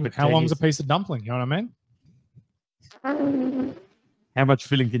him. How long's a piece of dumpling? You know what I mean? How much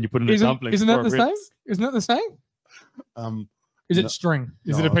filling can you put in a dumpling? Isn't that the same? Isn't that the same? Is it string?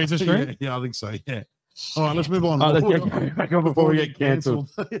 Is it a piece of string? Yeah, I think so. Yeah. All right, let's move on. Let's get back on before we get cancelled.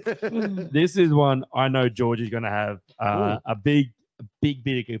 This is one I know Georgie's going to have a big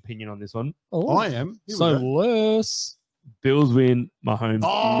opinion on this one. Oh, I am. So less. Bills win, Mahomes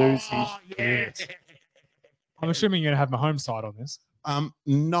lose his chance. I'm assuming you're going to have Mahomes side on this.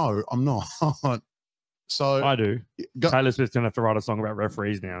 No, I'm not. So I do. Taylor Swift's going to have to write a song about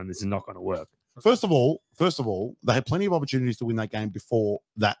referees now, and this is not going to work. First of all, they had plenty of opportunities to win that game before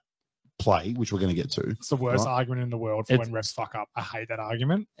that play, which we're going to get to. It's the worst argument in the world for when refs fuck up. I hate that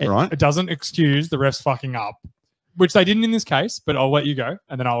argument. Right? It doesn't excuse the refs fucking up, which they didn't in this case, but I'll let you go,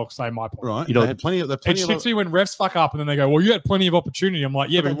 and then I'll say my point. Right. They had plenty of. It shits me when refs fuck up, and then they go, "Well, you had plenty of opportunity." I'm like,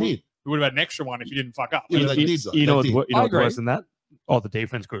 "Yeah, but we would have had an extra one if you didn't fuck up." Yeah, they did. You know what's worse than that? Oh, the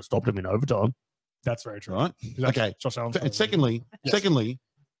defense could have stopped him in overtime. That's very true. Right. Okay. Josh Allen. And secondly,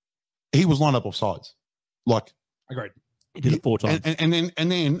 he was lined up off sides. Like, agreed. He did it 4 times. And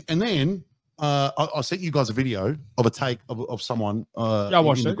then I sent you guys a video of a take of someone in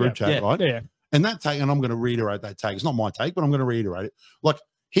the group chat, right? Yeah. And that take, and I'm going to reiterate that take. It's not my take, but I'm going to reiterate it. Like,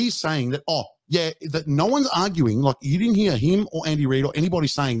 he's saying that, that no one's arguing. Like, you didn't hear him or Andy Reid or anybody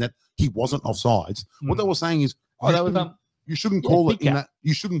saying that he wasn't offsides. What they were saying is, you shouldn't call it in that.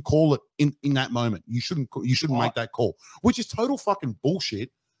 You shouldn't call it in that moment. You shouldn't make that call, which is total fucking bullshit.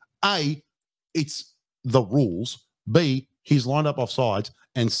 A, it's the rules. B, he's lined up off sides.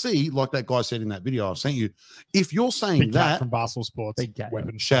 And C, like that guy said in that video I sent you, if you're saying Big that from Barstool Sports,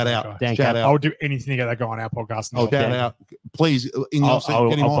 weapon, shout out. I'll do anything to get that guy on our podcast. Shout out, please.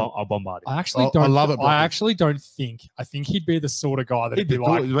 I'll bombard him. I actually don't. I love it. I actually don't think. I think he'd be the sort of guy that'd be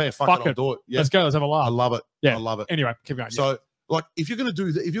like, "Fuck it, do it. Yeah. Let's go. Let's have a laugh." I love it. Yeah, I love it. Anyway, keep going. So, like, if you're going to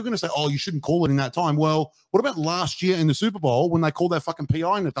do that, if you're going to say, "Oh, you shouldn't call it in that time," well, what about last year in the Super Bowl when they called that fucking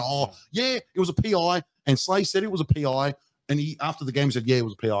PI and it was a PI, and Slay said it was a PI. And he, after the game, said, "Yeah, it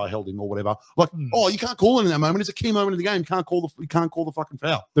was a PI, held him or whatever." Like, you can't call it in that moment. It's a key moment of the game. You can't call the fucking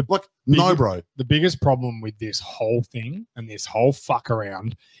foul. No, bro. The biggest problem with this whole thing and this whole fuck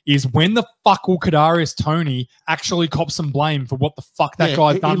around is when the fuck will Kadarius Toney actually cop some blame for what the fuck that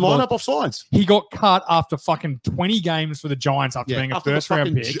guy's done. He lined up off sides. He got cut after fucking 20 games for the Giants after being a first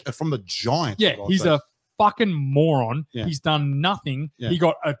round pick from the Giants. Yeah, he's a fucking moron. Yeah. He's done nothing. Yeah. He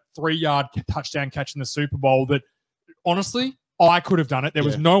got a 3-yard touchdown catch in the Super Bowl that. Honestly, I could have done it. There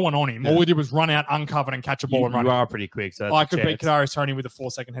was Yeah. no one on him. Yeah. All we did was run out, uncovered, and catch a ball and run. You it. are pretty quick, so I could beat Kadarius Toney with a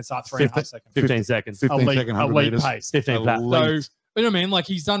 4-second head start, 3.5 seconds. 15 seconds. 15 Elite, second 100 elite meters. pace. 15 flat. So, you know what I mean? Like,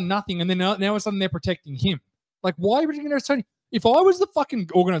 he's done nothing, and then now all of a sudden they're protecting him. Like, why are you going to Tony? If I was the fucking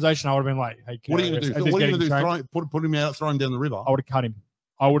organization, I would have been like, hey, What are you going to do? What are you going to do? Put him out, throw him down the river? I would have cut him.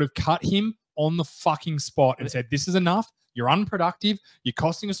 I would have cut him on the fucking spot and said, this is enough. You're unproductive. You're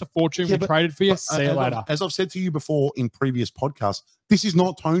costing us a fortune. Yeah, We traded for you. See you later. As I've said to you before in previous podcasts, this is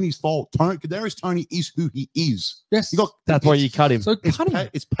not Tony's fault. Kadarius Toney is who he is. Yes. That's why you cut him. So cut him.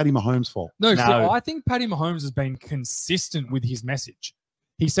 It's Patty Mahomes' fault. No, No. see, I think Patty Mahomes has been consistent with his message.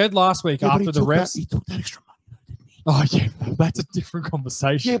 He said last week Yeah, but after the refs. he took that extra money, didn't he? Oh, yeah. That's a different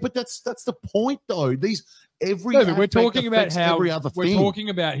conversation. Yeah, but that's the point, though. Every No, but we're aspect talking about affects how every other we're thing. talking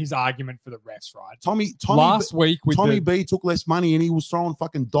about his argument for the refs, right? Tommy Last week with Tommy the, B took less money and he was throwing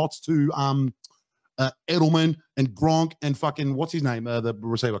fucking dots to Edelman and Gronk and fucking what's his name, the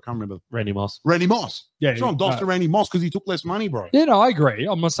receiver, I can't remember. Randy Moss. Randy Moss. yeah, Throwing dots to Randy Moss because he took less money, bro. yeah, no, I agree.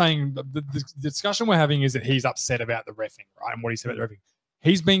 I'm not saying the discussion we're having is that he's upset about the reffing, right? And what he said about the reffing.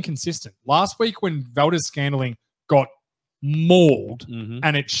 He's been consistent. Last week when Valdez Scantling got mauled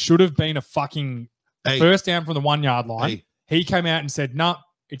and it should have been a fucking first down from the 1 yard line, he came out and said, "No,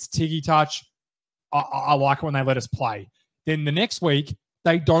 it's Tiggy touch. I like it when they let us play." Then the next week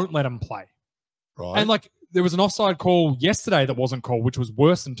they don't let him play, Right. and like there was an offside call yesterday that wasn't called, which was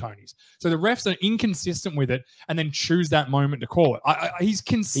worse than Tony's. So the refs are inconsistent with it, and then choose that moment to call it. He's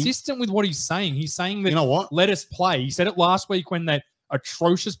consistent with what he's saying. He's saying that You know what? let us play. He said it last week when that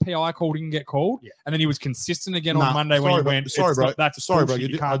atrocious PI call didn't get called, and then he was consistent again on Monday when he went. Sorry, bro. That's sorry, bro. bullshit.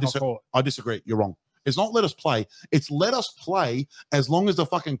 You can't not call it. I disagree. You're wrong. It's not let us play. It's let us play as long as the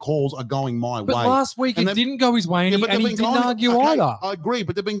fucking calls are going my But way. last week And it didn't go his way, and he didn't argue either. I agree,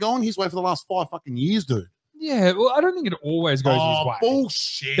 but they've been going his way for the last 5 fucking years, dude. Yeah, well, I don't think it always goes his way.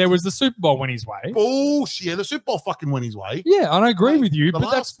 Bullshit. There was the Super Bowl went his way. Bullshit. Yeah, the Super Bowl fucking went his way. Yeah, and I agree Mate, with you, the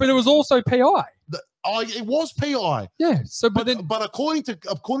but it was also PI. It was PI. Yeah. So, but then according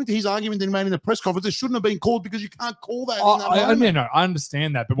to his argument that he made in the press conference, it shouldn't have been called because you can't call that. in that moment. no, I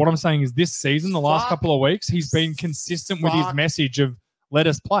understand that. But what I'm saying is this season, the last couple of weeks, he's been consistent with his message of let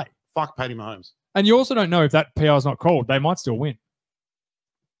us play. Fuck Patty Mahomes. And you also don't know if that PI is not called. They might still win.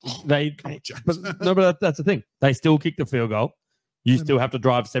 But that's the thing. They still kick the field goal. You still have to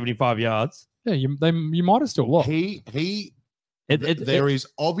drive 75 yards. Yeah, you might have still lost. There is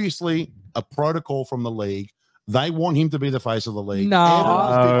obviously a protocol from the league. They want him to be the face of the league. No,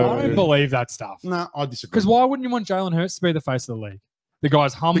 I don't believe that stuff. No, I disagree. Because why wouldn't you want Jalen Hurts to be the face of the league? The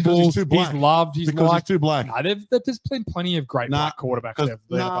guy's humble. Because he's too black. He's loved. He's because liked. he's too black. No, there's been plenty of great black quarterbacks.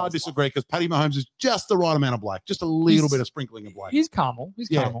 I disagree because Patty Mahomes is just the right amount of black, just a little bit of sprinkling of black. He's caramel. He's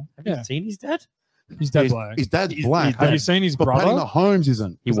caramel. Have you seen his dad? His dad's black. His dad's black. Have you seen his brother? Patty Mahomes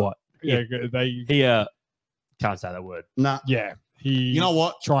isn't. He what? Yeah, he can't say that word. Nah. Yeah. You know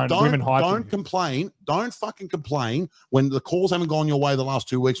what? Don't complain. Don't fucking complain when the calls haven't gone your way the last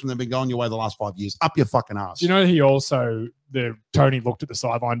 2 weeks when they've been going your way the last 5 years. Up your fucking ass. You know, Tony looked at the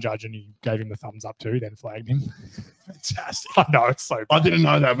sideline judge and he gave him the thumbs up too, then flagged him. Fantastic. I know, it's so bad. I didn't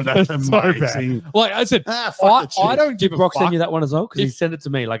know that, but that's amazing. Bad. Like I said, I don't give a Brock fuck. send you that one as well? Because he sent it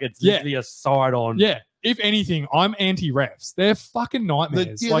to me. Like it's literally a side on. Yeah. If anything, I'm anti-refs. They're fucking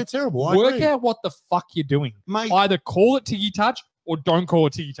nightmares. They're terrible. Work out what the fuck you're doing. Mate. Either call it Tiggy touch or don't call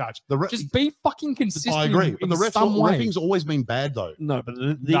it Tiggy touch. Just be fucking consistent. I agree. But the refing's always been bad, though. No, but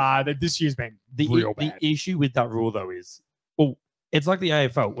this year's been real bad. The issue with that rule, though, is, well, it's like the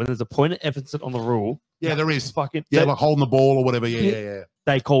AFL. When there's a point of emphasis on the rule. Yeah, there is. Fucking like holding the ball or whatever. Yeah.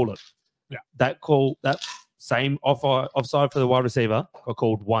 They call it. Yeah. That same offside for the wide receiver got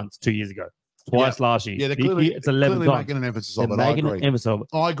called once 2 years ago. Twice last year. Yeah, they're clearly, it's 11 clearly times. making an emphasis of it. Making an emphasis of it.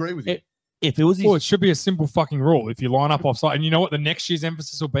 I agree with you. If it was it should be a simple fucking rule. If you line up offside, and you know what the next year's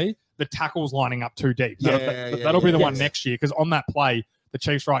emphasis will be? The tackle's lining up too deep. That'll be the one next year, because on that play, the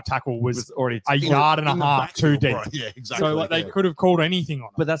Chiefs' right tackle was already a yard and a half too deep. Right. Yeah, exactly. So they could have called anything on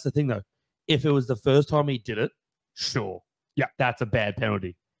it. But that's the thing, though. If it was the first time he did it, sure. Yeah, that's a bad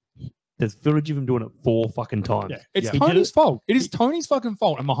penalty. There's footage of him doing it 4 fucking times. Yeah. It's Tony's fault. It is Tony's fucking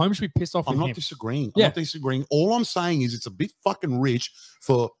fault, and Mahomes should be pissed off with him. I'm not disagreeing. All I'm saying is it's a bit fucking rich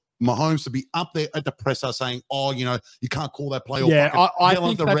for Mahomes to be up there at the presser saying, "Oh, you can't call that play." Or I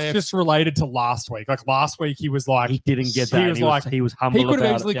think that's just related to last week. Like last week, he was like, he didn't get that. He was humble. He could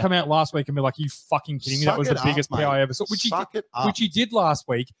have easily come out last week and be like, "You fucking kidding me? That was the biggest PI I ever saw." Which he did last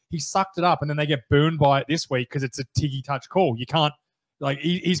week. He sucked it up, and then they get burned by it this week because it's a Tiggy touch call. You can't. Like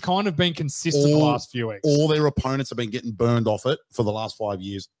he's kind of been consistent the last few weeks. All their opponents have been getting burned off it for the last 5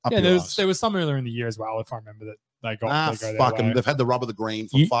 years. There was some earlier in the year as well, if I remember that they go their fuck them. way. They've had the rub of the green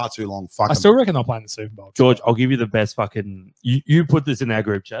for far too long. Fuck I 'em. still reckon they'll play in the Super Bowl. George, I'll give you the best fucking. You put this in our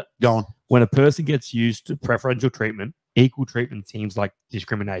group chat. Go on. When a person gets used to preferential treatment, equal treatment seems like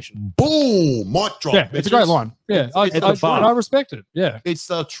discrimination. Boom! Mic drop. Yeah, it's a great line. Yeah, I respect it. Yeah. It's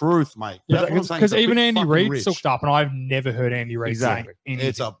the truth, mate. Yeah, That's what I'm saying. because It's a even bit Andy fucking Reid rich. sucked up, and I've never heard Andy Reid Exactly. say anything.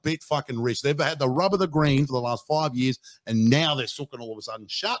 It's a bit fucking rich. They've had the rub of the green for the last 5 years, and now they're sucking all of a sudden.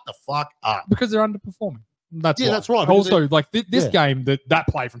 Shut the fuck up. because they're underperforming. That's Yeah, why. that's right. Also, like this Yeah. game, that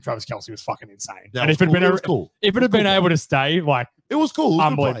play from Travis Kelce was fucking insane. That and was if it had cool. been It was cool. if it had been able to stay, like It was cool. It was a good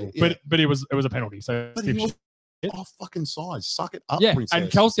unbelievable. play. Yeah. But it was a penalty. So But he was off fucking size. Suck it up, yeah, princess. and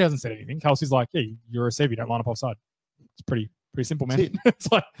Kelsey hasn't said anything. Kelsey's like, yeah, you're a receiver, you don't line up offside. It's pretty simple, man. That's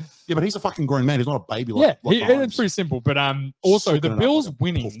It's like, Yeah, but he's a fucking grown man. He's not a baby. yeah, Like it's Mahomes. pretty simple. But also Sucking the it up Bills like a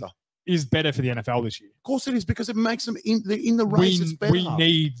winning poofter. is better for the NFL this year. Of course it is, because it makes them in the race. It's better. We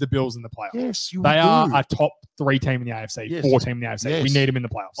need the Bills in the playoffs. Yes, you They do. are a top 3 team in the AFC, Yes. 4 team in the AFC. We Yes. need him in the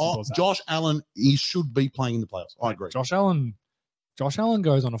playoffs. Simple Oh, as that. Josh Allen, he should be playing in the playoffs. I agree. Josh Allen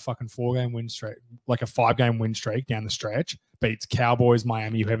goes on a fucking 4-game win streak, like a 5-game win streak down the stretch, beats Cowboys,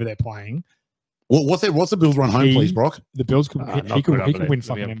 Miami, whoever they're playing. What's the Bills run home, please, Brock? The Bills could not he good, I could win believe.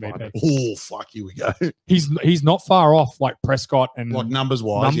 fucking Yeah, MVP. Oh, fuck, here we go. He's not far off like Prescott and Like numbers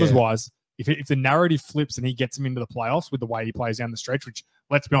wise. wise. If the narrative flips and he gets him into the playoffs with the way he plays down the stretch, which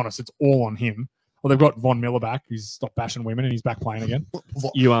let's be honest, it's all on him. Well, they've got Von Miller back, who's stopped bashing women and he's back playing again.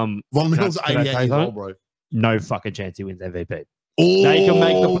 You Von Miller's can I 88 say years something? old, bro. no fucking chance he wins MVP.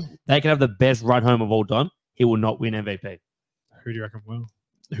 Oh, They can have the best run home of all time. He will not win MVP. Who do you reckon will?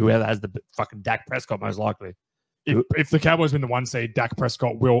 Whoever has the fucking Dak Prescott, most likely. If the Cowboys win the 1 seed, Dak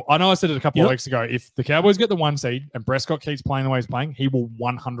Prescott will. I know I said it a couple of weeks ago. If the Cowboys get the 1 seed and Prescott keeps playing the way he's playing, he will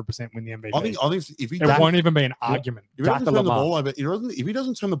 100% win the MVP. I think if he it won't even be an argument. If he doesn't Dak turn the Lamar. ball over, if he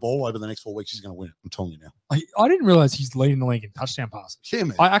doesn't turn the ball over the next 4 weeks, he's going to win. I'm telling you now. I didn't realize he's leading the league in touchdown passes. Yeah,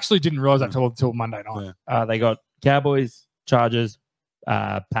 man. I actually didn't realize that till Monday night. Yeah. They got Cowboys, Chargers,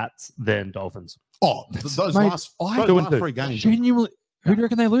 Pats, then Dolphins. Oh, those Mate, last 2-2. 3 games. Genuinely, who do you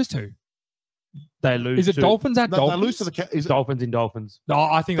reckon they lose to? They lose. Is it to Dolphins at They Dolphins? lose to the is it, Dolphins in Dolphins. No,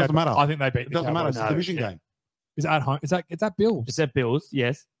 I think Doesn't matter. I think they beat. it doesn't matter. It's a No, division yeah. game. Is that at home? Is that Bills? It's at Bills,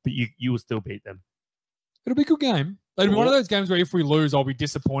 yes, but you will still beat them. It'll be a good game. It'll be one of those games where if we lose, I'll be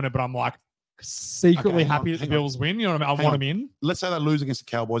disappointed, but I'm like secretly Okay, hang on, happy that the hang on. Bills win. You know what I mean? I Hang want on. them in. Let's say they lose against the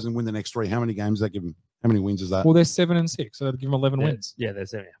Cowboys and win the next 3. How many games does that give them? How many wins is that? Well, they're 7-6, so they'll give them 11 wins. Yeah, they're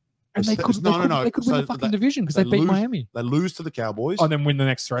 7. And they No, could, no, no. they could win So the fucking that- division because they beat lose- Miami. They lose to the Cowboys, And then win the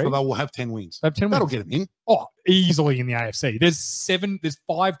next 3. so they will have 10 wins. They have 10 That'll wins. get them in. Oh, easily in the AFC. There's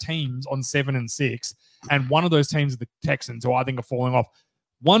 5 teams on 7-6, and one of those teams are the Texans, who I think are falling off.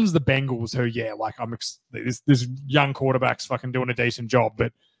 One's the Bengals, who this young quarterback's fucking doing a decent job,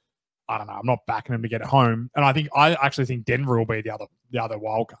 but I don't know. I'm not backing him to get it home, and I actually think Denver will be the other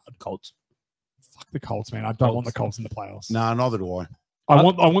wild card. Colts. Fuck the Colts, man. I don't want the Colts in the playoffs. No, neither do I. I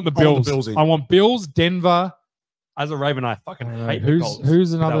want the Bills. Bills in. I want Bills, Denver. As a Raven, I fucking hate the Who's Colts.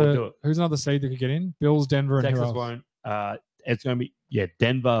 who's That will do another it. who's another seed that could get in? Bills, Denver, and who Texas else? won't. It's going to be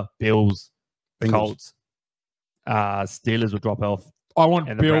Denver, Bills, Bengals. Colts. Steelers will drop off, I want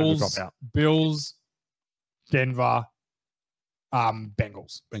and the Browns will Bills, drop out. Bills, Denver,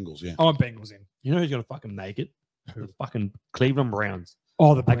 Bengals. Bengals, yeah. I want Bengals in. You know who's going to fucking make it? The fucking Cleveland Browns.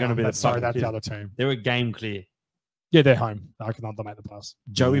 Oh, the They're gonna be the sorry, fucking that's the team. other team. They're a game clear. Yeah, they're home. I can they'll make the pass.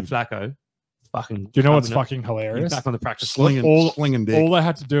 Joey Mm. Flacco, fucking. Do you know what's coming up. fucking He's hilarious? back on the practice all- Slinging dick. All they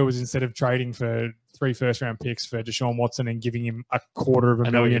had to do was instead of trading for 3 first-round picks for Deshaun Watson and giving him a quarter of I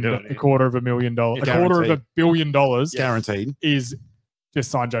a know what million, you're doing, a yeah. quarter of $1 million, a Yeah, quarter of guaranteed. $1 billion Guaranteed. is just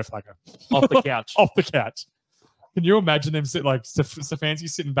sign Joe Flacco off the couch. off the couch. Can you imagine them sit like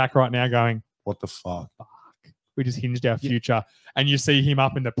Stefanski's sitting back right now going, What the fuck? we just hinged our future. And you see him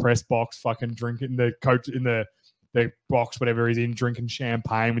up in the press box, fucking drinking the coach in the box, whatever he's in, drinking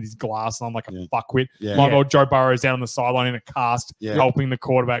champagne with his glass on like a Yeah. fuckwit. Yeah. My old Joe Burrow's down on the sideline in a cast, Yeah. helping the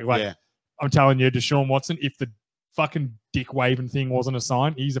quarterback. Like, yeah. I'm telling you, Deshaun Watson, if the fucking dick waving thing wasn't a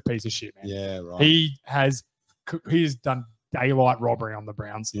sign, he's a piece of shit, man. Yeah, right. He has done daylight robbery on the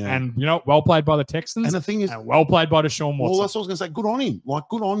Browns. Yeah. And, you know, well played by the Texans and the thing is, and well played by Deshaun Watson. well, that's what I was going to say. Good on him. Like,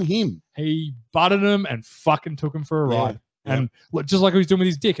 good on him. He butted him and fucking took him for a Yeah, ride. yeah. And look, just like he was doing with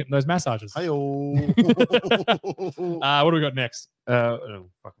his dick and those massages. Hey-oh. What do we got next? Oh,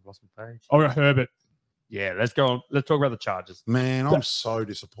 fucking lost my page. Oh, we got Herbert. Yeah, let's go on. Let's talk about the Chargers. Man, I'm so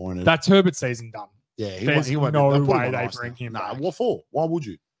disappointed. That's Herbert's season done. yeah, there's won't- no they'll put way on they ice bring now. him Nah, back. what for? Why would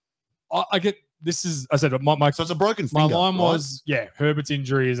you? I get this is I said my So it's a broken my finger. line right? was Herbert's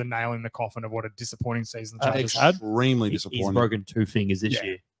injury is a nail in the coffin of what a disappointing season the Chargers had. extremely He's disappointing. broken 2 fingers this Yeah.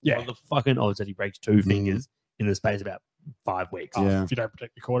 year. Yeah. What are the fucking odds that he breaks 2 fingers in the space of about 5 weeks. Yeah. If you don't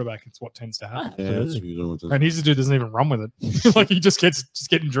protect your quarterback, it's what tends to happen. Yeah, that's usually what it is. And he's the dude doesn't even run with it. Like he just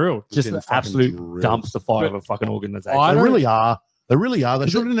getting drilled. Just getting an fucking absolute drilled. dumpster fire But of a fucking organization. I They don't- really are. They really are. They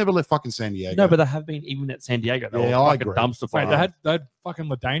Is should have never left fucking San Diego. No, but they have been even at San Diego. They Yeah, were I fucking agree. dumpster fire. Mate, they had fucking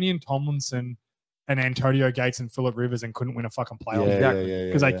LaDainian Tomlinson and Antonio Gates and Phillip Rivers and couldn't win a fucking playoff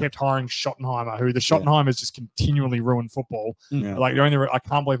because they kept hiring Schottenheimer, who the Schottenheimers just continually ruin football. Yeah. Like I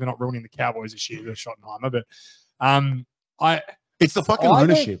can't believe they're not ruining the Cowboys this year, the Schottenheimer. But It's the fucking I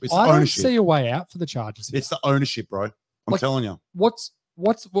don't- ownership. It's the I don't ownership. see a way out for the Chargers. Here. It's the ownership, bro. I'm Like- telling you.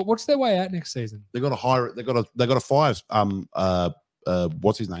 What's their way out next season? They got to hire it. They got to fire.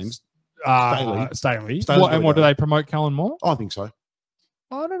 What's his name? Staley. Staley's And what gotta do go. they promote Kellen Moore? I think so.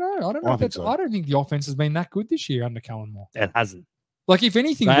 I don't know. I don't know. I if think that's, so. I don't think the offense has been that good this year under Kellen Moore. It hasn't. Like if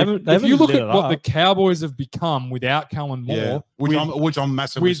anything, They haven't if you look lit at it what up. the Cowboys have become without Kellen Moore, Yeah, which I'm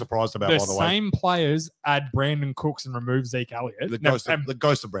massively with surprised about. the By the way, same players add Brandon Cooks and remove Zeke Elliott. the Now,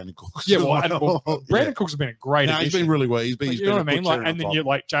 ghost of Brandon Cooks. yeah, well, Yeah. Brandon Cooks has been a great No, he's addition. been really well. He's been. Like, you know what I mean? a good Like, cherry and then on you top.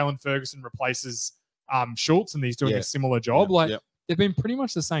 like Jalen Ferguson replaces Schultz, and he's doing Yeah. a similar job. Yeah, Like yeah. they've been pretty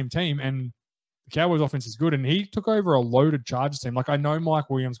much the same team, and the Cowboys' offense is good. And he took over a loaded Chargers team. Like I know Mike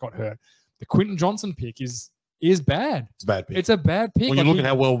Williams got hurt. The Quentin Johnson pick is bad. It's a bad pick. It's a bad pick. when you Like, look at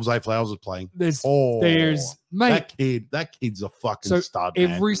how well Zay Flowers is playing. there's That mate. that kid's a fucking So stud. Man.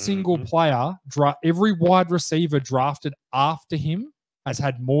 Every single Mhm. player, every wide receiver drafted after him has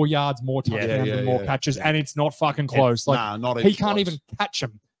had more yards, more Yeah, touchdowns, yeah, and more yeah, catches, yeah. and it's not fucking close. Like nah, not he can't even catch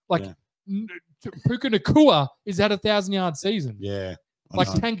him. Like Yeah. Puka Nakua is at 1,000-yard season. Yeah, I Like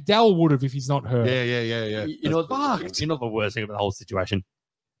know. Tank Dell would have if he's not hurt. yeah. You know what? You know the worst thing about the whole situation?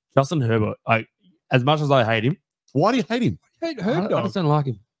 Justin Herbert. As much as I hate him, Why do you hate him? I hate I Herb Dog. just don't like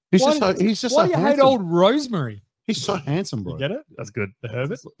him. He's Why just so he's just Why so do you hate handsome. old Rosemary? He's so handsome, bro. You get it? That's good. The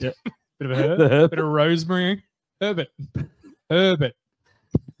Herbert? Yeah. Bit of a Herb, The Herbert. bit of Rosemary. Herbert. Herbert.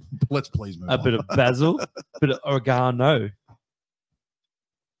 Let's please move A on. bit of basil, a bit of oregano.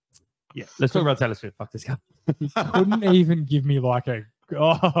 Yeah, let's talk about Taylor Swift. Fuck this guy. Couldn't even give me like a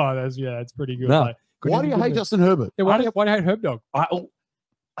that's pretty good. No. Like, couldn't Why do even you give hate me- Justin Herbert? Yeah, why do you hate Herb Dog?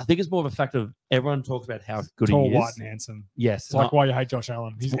 I think it's more of a fact of everyone talks about how good Tall, he white, is. and handsome. Yes, It's like why you hate Josh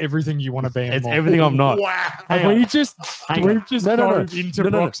Allen. He's everything you want to be. and it's more. everything I'm not. Wow. Hang And on. we just Hang on. dove No. into No.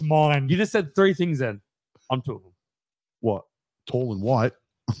 Brock's mind. You just said 3 things then. I'm two of them. What? Tall and white.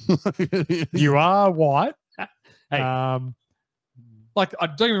 You are white. Hey. Like,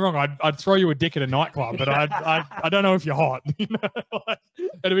 don't get me wrong, I'd throw you a dick at a nightclub, but I don't know if you're hot. You know, like,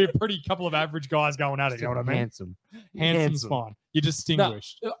 it'd be a pretty couple of average guys going at it. You know what I mean? Handsome. Handsom's fine. You're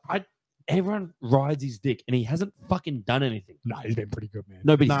distinguished. Everyone rides his dick, and he hasn't fucking done anything. No, he's been pretty good, man.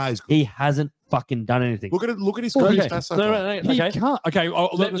 No, but Nah, he's good. he hasn't fucking done anything. Look at his Well, career okay. stats so No, far. no, no, He okay. can't. Okay,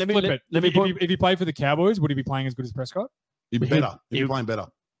 let's let me- flip let- it. let me If he played for the Cowboys, would he be playing as good as Prescott? He'd be better. He'd he- be playing better.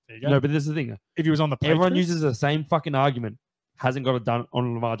 There you go. No, but this is the thing. If he was on the Patriots, Everyone uses the same fucking argument. Hasn't got it done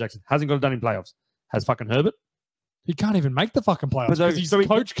on Lamar Jackson. Hasn't got it done in playoffs. Has fucking Herbert. he can't even make the fucking playoffs But because though- his so he-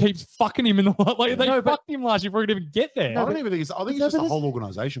 coach keeps fucking him in the like they No, but- fucked him last year before he could even get there. I don't even think it's. I think it's No, just but the this- whole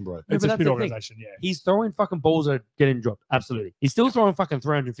organization, bro. It's but a that's good the thing. organization, yeah. He's throwing fucking balls that are getting dropped. Absolutely. He's still throwing fucking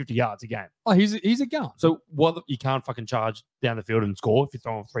 350 yards a game. Oh, he's a gun. So what? You can't fucking charge down the field and score if you're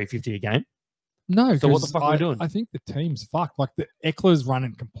throwing 350 a game. No, So what the 'cause fuck are we doing? I think the team's fucked. Like the Eckler's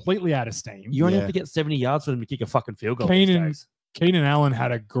running completely out of steam. You only Yeah. have to get 70 yards for them to kick a fucking field goal. these days. Keenan Allen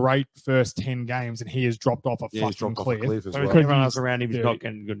had a great first 10 games and he has dropped off a Yeah, he's fucking dropped off a cliff. cliff as So well. everyone he's- else around him is yeah. not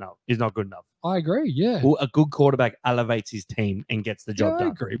getting good enough. He's not good enough. I agree, yeah. Well, a good quarterback elevates his team and gets the Yeah, job I done.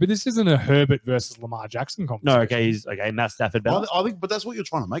 agree, but this isn't a Herbert versus Lamar Jackson conversation. No, okay, he's okay. Matt Stafford better I think, but that's what you're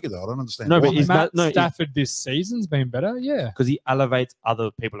trying to make it though. I don't understand. No, why. but he's Matt no, he- Stafford this season's been better, yeah. because he elevates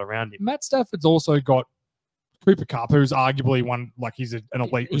other people around him. Matt Stafford's also got Cooper Kupp, who's arguably one, like he's an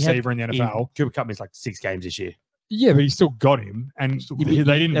elite He had- receiver in the NFL. Cooper Cup missed like 6 games this year. Yeah, but he still got him, and Still they got him.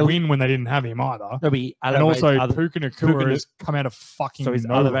 didn't They'll- win when they didn't have him either. No, but he And elevates also, other, Puka Puka Nakua Nu- has come out of fucking so he's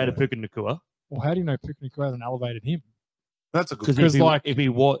nowhere. elevated Puka Nakua. Well, how do you know Puka Nakua hasn't elevated him? That's a good. Because Because, like,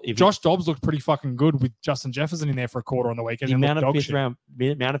 if Josh Dobbs looked pretty fucking good with Justin Jefferson in there for a quarter on the weekend. the and amount looked of dog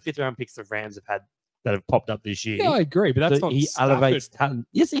fifth shit. round picks the Rams have had that have popped up this year. Yeah, I agree, but that's So not he Stafford. elevates talent.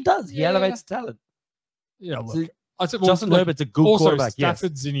 Yes, he does. He Yeah. elevates talent. Yeah, So look. I said, well, Justin like, Herbert's a good also, quarterback. Yes.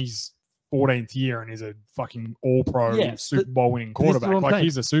 Stafford's in his 14th year and is a fucking all-pro Yeah, Super but Bowl winning this is what quarterback. I'm Like saying.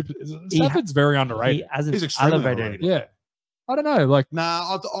 he's a super. He Stafford's very He underrated. hasn't He's extremely elevated underrated. anything. Yeah, I don't know. Like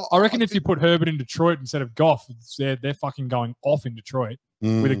Nah, I reckon if you put Herbert in Detroit instead of Goff, they're fucking going off in Detroit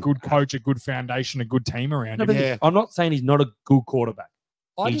with a good coach, a good foundation, a good team around No, him. but Yeah. I'm not saying he's not a good quarterback.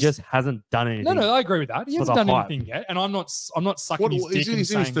 He just hasn't done anything. No, I agree with that. He for hasn't the done hype. anything yet, and I'm not sucking his dick and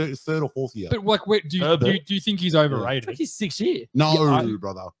He's in saying. his third or fourth year. But like, do you think he's overrated? It's like his 6th year. No,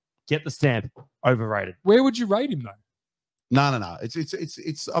 brother. Get the stamp. Overrated. Where would you rate him though? No. It's.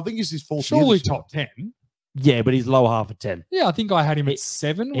 I think it's his fourth year. Surely this year. top 10. Yeah, but he's lower half of 10. Yeah, I think I had him at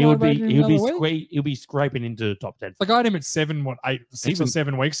 7. He'll be scraping into the top 10. Like I had him at 7, 6 or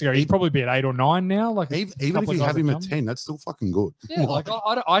 7 weeks ago. He'd probably be at 8 or 9 now. Like even if you have him at 10, that's still fucking good. Yeah, like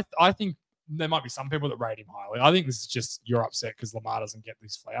I think there might be some people that rate him highly. I think this is just you're upset because Lamar doesn't get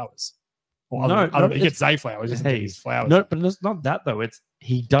these flowers. Well, he gets Zay flowers, doesn't get his flowers. No, but it's not that though. It's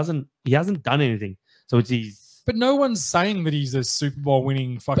he hasn't done anything. So it's his. But no one's saying that he's a Super Bowl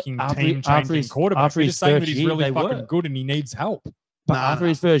winning fucking team-changing quarterback. They're just saying that he's really fucking good and he needs help. But after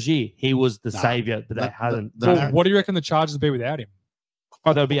his first year, he was the savior, but they hasn't. Well, what do you reckon the Chargers will be without him?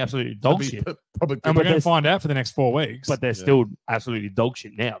 Oh, they'll be absolutely dog shit. And we're going to find out for the next 4 weeks. But they're still absolutely dog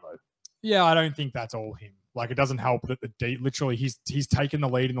shit now, though. Yeah, I don't think that's all him. Like, it doesn't help that literally he's taken the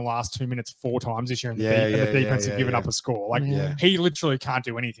lead in the last 2 minutes 4 times this year, and the defense have given up a score. Like, he literally can't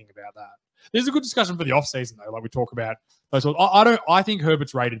do anything about that. There's a good discussion for the offseason, though. Like we talk about those. I think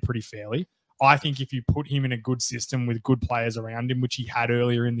Herbert's rated pretty fairly. I think if you put him in a good system with good players around him, which he had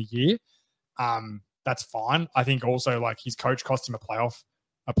earlier in the year, that's fine. I think also like his coach cost him a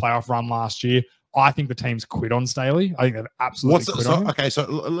playoff run last year. I think the team's quit on Staley. I think they've absolutely quit on him. Okay, so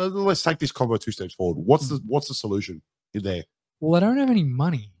let's take this convo 2 steps forward. What's the solution there? Well, they don't have any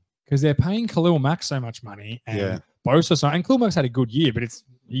money because they're paying Khalil Mack so much money, and Bosa. And Khalil Mack's had a good year, but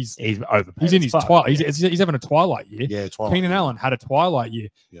he's overpaid. He's in his twilight. He's having a twilight year. Yeah, twilight. Keenan Allen had a twilight year.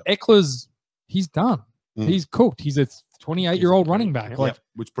 Yep. Eckler's he's done. He's cooked. He's a 28-year-old running back. Like,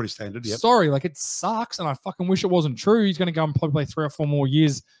 which is pretty standard. Yep. Sorry, like it sucks, and I fucking wish it wasn't true. He's going to go and probably play 3 or 4 more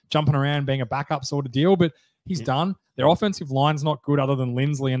years jumping around, being a backup sort of deal. But he's done. Their offensive line's not good, other than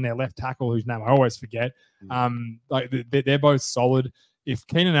Lindsley and their left tackle, whose name I always forget. Like they're both solid. If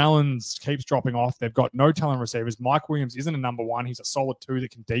Keenan Allen keeps dropping off, they've got no talent receivers. Mike Williams isn't a number 1. He's a solid 2 that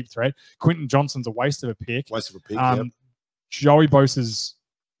can deep threat. Quentin Johnson's a waste of a pick. Joey Bosa's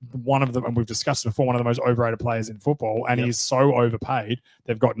one of them, and we've discussed before, one of the most overrated players in football, and he's so overpaid.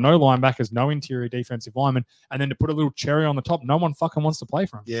 They've got no linebackers, no interior defensive linemen, and then to put a little cherry on the top, no one fucking wants to play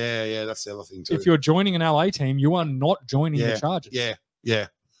for him. Yeah, that's the other thing too. If you're joining an LA team, you are not joining the Chargers. Yeah.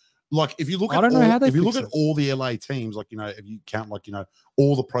 Like if you look at all the LA teams, like if you count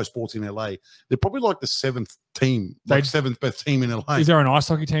all the pro sports in LA, they're probably like the 7th team, like 7th best team in LA. Is there an ice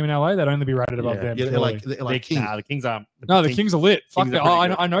hockey team in LA? They'd only be rated above them. Yeah, LA Kings. Nah, the Kings aren't. No, the Kings are lit. Fuck that.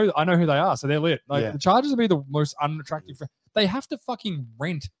 I know who they are, so they're lit. Like the Chargers will be the most unattractive. They have to fucking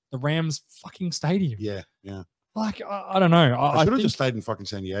rent the Rams fucking stadium. Yeah. Like I don't know. I should have just stayed in fucking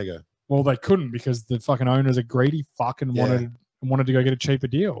San Diego. Well, they couldn't because the fucking owners are greedy. Fucking wanted to go get a cheaper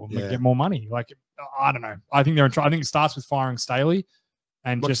deal and get more money. Like I don't know. I think I think it starts with firing Staley,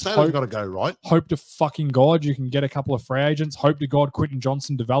 and just Staley's got to go, right. Hope to fucking God you can get a couple of free agents. Hope to God Quentin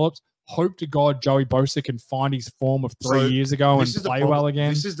Johnson develops. Hope to God Joey Bosa can find his form of 3 years ago and play well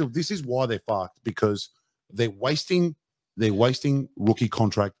again. This is why they're fucked, because they're wasting rookie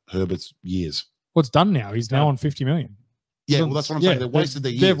contract Herbert's years. Well, it's done now. He's now on $50 million. Yeah, well, that's what I'm saying. They wasted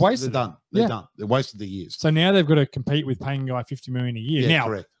their years. They've wasted. They're done. They're done. They wasted their years. So now they've got to compete with paying a guy $50 million a year. Yeah, now,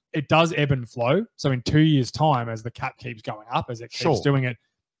 correct. It does ebb and flow. So in 2 years' time, as the cap keeps going up, as it keeps doing it,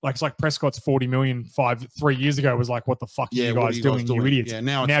 like it's like Prescott's $40 million 3 years ago was like, what the fuck are you guys doing, you idiots? Yeah,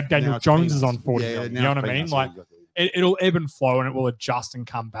 now Daniel Jones is on $40 million. You know what I mean? Like it'll ebb and flow and it will adjust and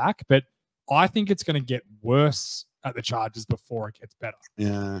come back. But I think it's going to get worse at the Chargers before it gets better.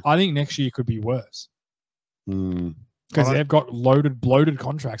 Yeah. I think next year could be worse. Because they've got bloated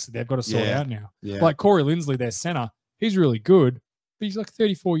contracts that they've got to sort out now. Yeah. Like Corey Lindsley, their center, he's really good, but he's like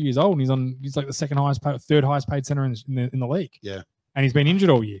 34 years old and he's like the third highest paid center in the league. Yeah. And he's been injured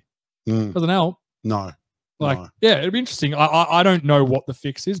all year. Doesn't help. No. Like, yeah, it'd be interesting. I don't know what the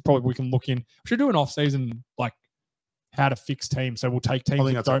fix is. Probably we can look in. We should do an off-season, like, how to fix teams. So we'll take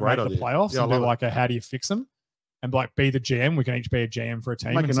teams that don't make the playoffs and do like a how do you fix them? And like be the GM. We can each be a GM for a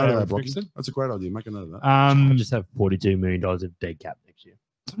team. Make a note of that, Brocky. That's a great idea. Make a note of that. I just have $42 million of dead cap next year.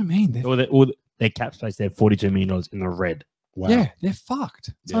 That's what I mean. All their cap space, they have $42 million in the red. Wow. Yeah, they're fucked.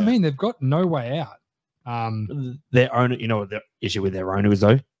 That's what I mean. They've got no way out. Their owner, you know what the issue with their owner is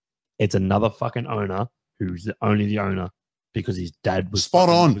though? It's another fucking owner who's only the owner because his dad was spot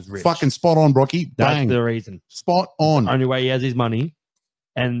on. Was rich. Fucking spot on, Brocky. That's Bang. the reason. Spot on. The only way he has his money.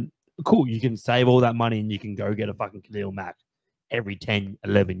 And cool, you can save all that money and you can go get a fucking Khalil Mack every 10,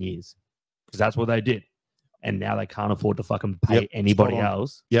 11 years. Because that's what they did. And now they can't afford to fucking pay anybody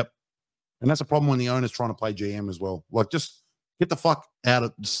else. Yep. And that's a problem when the owner's trying to play GM as well. Like, just Get the fuck out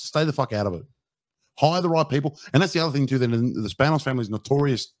of. Stay the fuck out of it. Hire the right people, and that's the other thing too. Then the Spanos family is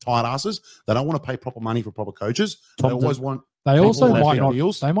notorious tight asses. They don't want to pay proper money for proper coaches. They always want. They also left might in not.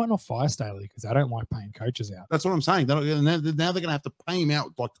 deals. They might not fire Staley because they don't like paying coaches out. That's what I'm saying. Now they're going to have to pay him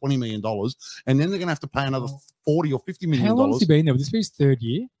out like $20 million, and then they're going to have to pay another 40 or 50 million. How long has he been there? Would this be his third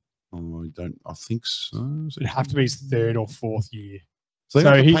year? Oh, I think so. It'd have to be his third or fourth year. So,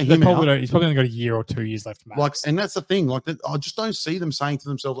 He's probably only got a year or 2 years left. Max. Like, and that's the thing. Like, I just don't see them saying to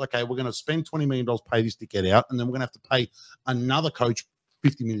themselves, "Okay, we're going to spend $20 million, pay this dickhead out, and then we're going to have to pay another coach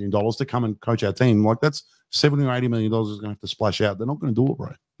 $50 million to come and coach our team." Like, that's $70 or $80 million is going to have to splash out. They're not going to do it,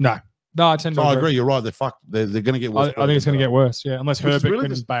 bro. No, I tend to. So I agree. You're right. They're fucked. They're going to get worse. I think it's going to get worse. Yeah, unless Which is Herbert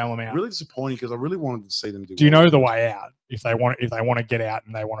really can bail them out. Really disappointing because I really wanted to see them do. Do you know the way out? If they want to get out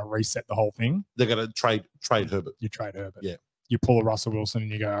and they want to reset the whole thing, they're going to trade Herbert. you trade Herbert. Yeah. You pull a Russell Wilson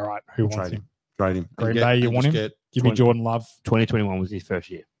and you go, all right, who wants him? Trade him. Green Bay, you want him? Give me Jordan Love. 2021 was his first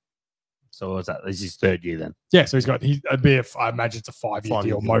year. So was that? This is his third year then. Yeah, so I imagine it's a 5-year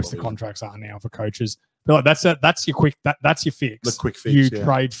deal. Most of the contracts are now for coaches. But like that's your quick. That's your fix. The quick fix. You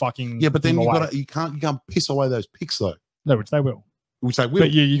trade fucking. Yeah, but then away. you can't piss away those picks though. No, which they will. Which they will.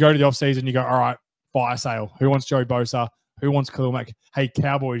 But you go to the offseason, you go, all right, fire sale. Who wants Joey Bosa? Who wants Khalil Mack? Hey,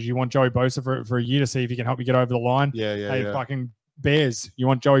 Cowboys, you want Joey Bosa for a year to see if he can help you get over the line? Yeah. Hey, fucking Bears, you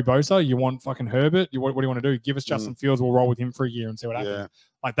want Joey Bosa? You want fucking Herbert? What do you want to do? Give us Justin Fields. We'll roll with him for a year and see what happens. Yeah.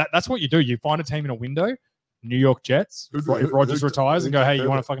 Like that's what you do. You find a team in a window. New York Jets. If Rodgers retires and go, hey, you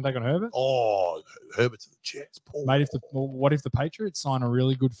want to fucking take on Herbert? Oh, Herbert to the Jets. Poor. Mate, what if the Patriots sign a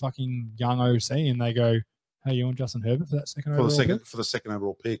really good fucking young OC and they go, hey, you want Justin Herbert for that second overall pick? For the second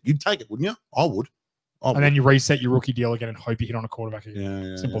overall pick? You'd take it, wouldn't you? I would. And then you reset your rookie deal again and hope you hit on a quarterback again.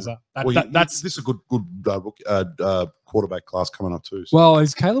 Yeah. Simple as that. This is a good quarterback class coming up too. So. Well,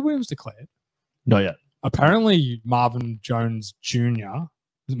 is Caleb Williams declared? Not yet. Apparently, Marvin Jones Jr.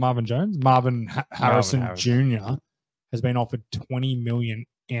 Is it Marvin Jones? Harrison Jr. has been offered $20 million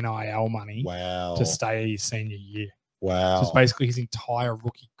NIL money to stay his senior year. Wow. So it's basically his entire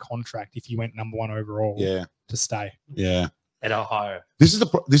rookie contract if he went number 1 overall to stay. Yeah. At Ohio. This is the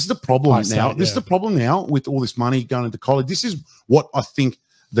problem now. This is the problem now with all this money going into college. This is what I think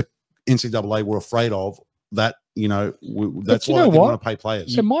the NCAA were afraid of. That that's why they didn't want to pay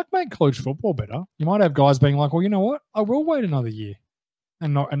players. It might make college football better. You might have guys being like, well, you know what? I will wait another year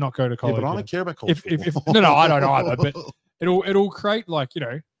and not go to college. Yeah, but I don't care about college football. No, I don't either. But it'll create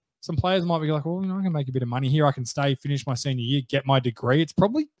some players might be like, well, I can make a bit of money here. I can stay, finish my senior year, get my degree. It's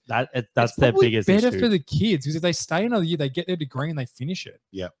probably that's their biggest better issue. for the kids because if they stay another year, they get their degree and they finish it.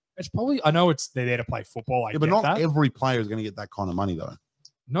 Yeah, it's probably. I know they're there to play football. But not every player is going to get that kind of money though.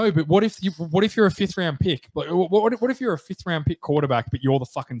 No, but what if you're a 5th round pick? Like, what if you're a 5th round pick quarterback, but you're the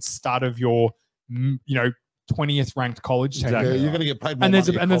fucking stud of your 20th ranked college team? Exactly. You're going to get paid more. And there's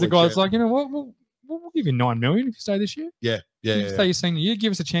a guy that's like, you know what? We'll give you $9 million if you stay this year. Yeah. Stay your senior year,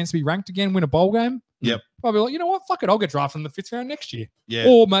 give us a chance to be ranked again, win a bowl game. Yep. Probably like, you know what? Fuck it, I'll get drafted in the 5th round next year. Yeah.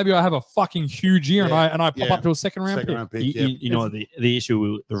 Or maybe I have a fucking huge year and I pop up to a second round pick. You know the issue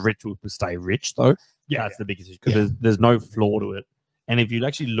with the rich will stay rich though. Yeah, that's the biggest issue because there's no flaw to it. And if you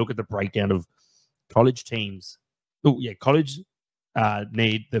actually look at the breakdown of college teams, college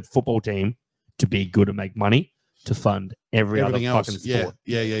need the football team to be good and make money to fund everything other fucking sport.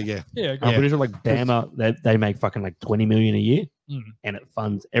 Yeah. I'm pretty sure like Bama, they make fucking like $20 million a year, and it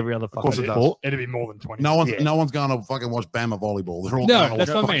funds every other fucking sport. It'd be more than 20. No one's going to fucking watch Bama volleyball. They're all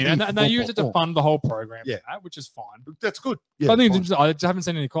that's what I mean. And they use it to fund the whole program. Yeah, which is fine. That's good. Yeah, I think it's interesting. I just haven't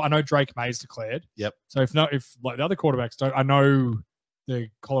seen any. I know Drake May's declared. Yep. So if like the other quarterbacks don't, I know the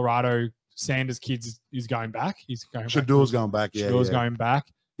Colorado Sanders kids is going back. He's going. Shadur's going back. Yeah, Shadur's going back.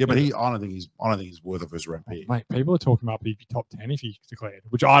 Yeah, but I don't think he's worth a first round pick. Mate, people are talking about he'd be top 10 if he declared,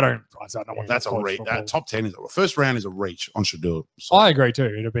 which I don't. I don't know what that's a reach. That top 10 is first round is a reach on Shadur. So. I agree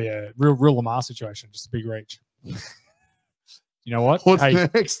too. It'll be a real Lamar situation, just a big reach. You know what? What's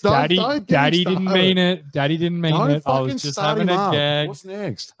next? Daddy didn't mean it. Daddy didn't mean it. I was just having a gag. What's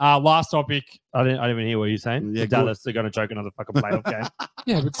next? Last topic. I didn't even hear what you're saying. Yeah, Dallas are going to choke another fucking playoff game.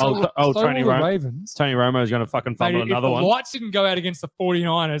 Yeah, but Tony Ravens. Tony Romo is going to fucking fumble another one. The lights didn't go out against the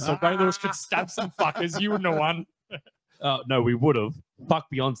 49ers, so Ray Lewis could stab some fuckers. You wouldn't have won. No, we would have. Fuck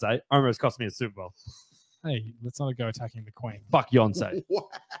Beyonce. Almost cost me a Super Bowl. Hey, let's not go attacking the Queen. Fuck Beyonce.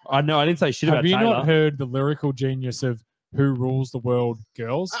 I know. I didn't say shit about Taylor. Have you not heard the lyrical genius of Who Rules the World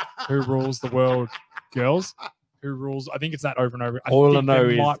Girls? Who Rules the World Girls? Who Rules? I think it's that over and over. All I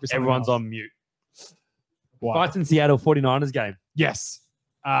know is everyone's on mute. Fights in Seattle 49ers game. Yes.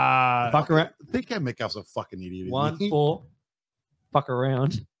 Fuck around. DK Metcalf's a fucking idiot. 1-4. Fuck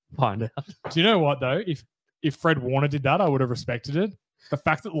around. Find out. Do you know what though? If if Fred Warner did that, I would have respected it. The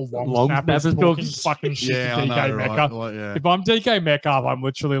fact that the long Long snapper's snapper's talking talking fucking shit Yeah, to I DK know, right? Metcalf. Like, yeah. If I'm DK Metcalf, I'm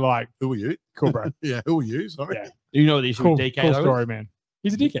literally like, Who are you? cool, bro. Yeah, who are you? Sorry. Yeah. You know what the issue Cool, with DK cool though is? story, man.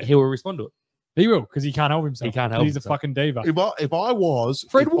 He's a dickhead. He will respond to it. He will, because he can't help himself. He can't help He's a himself. fucking diva. If I was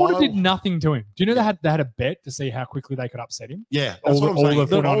Fred if Warner I- did nothing to him. Do you know they had a bet to see how quickly they could upset him? Yeah, all that's the- what I'm all saying. the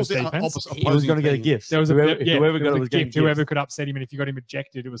If I Fernandes was the defense. opposite- He was going to get a opposing gift. There was a whoever, yeah, whoever there got was it a was getting gift. Whoever gifts. could upset him, and if you got him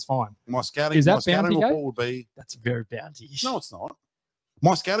ejected, it was fine. team. My scouting, Is that my scouting bounty report will be That's very bounty-ish. no, it's not. My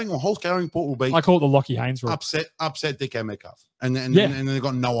whole scouting report will be I call it the Lockie Haynes rule. upset DK Metcalf, and then Yeah. and then they've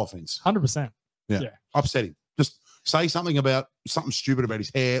got no offense. 100%. Upset him. Just say something about something stupid about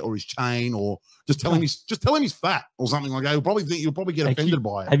his hair or his chain, or just tell him he's fat or something like that. You'll probably get offended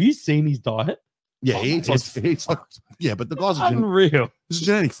by it. Have you seen his diet? Yeah, he eats like yeah, but the guy's Unreal. he's a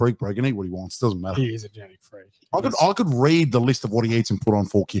genetic freak, bro. He can eat what he wants. Doesn't matter. He is a genetic freak. I could read the list of what he eats and put on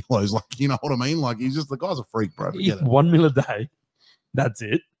 4 kilos. Like, you know what I mean? Like, the guy's a freak, bro. He eats Forget it. 1 meal a day. That's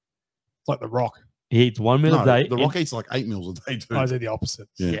it. It's like The Rock. He eats 1 meal No, a day. the Rock eats like 8 meals a day, too. I say the opposite.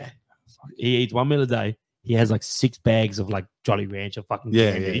 Yeah. Yeah. He eats 1 meal a day. He has like 6 bags of like Jolly Rancher fucking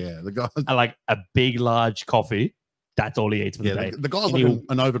Yeah, candy. yeah. The guy, And like a big, large coffee. That's all he eats for the yeah, day. the guy's And like he'll-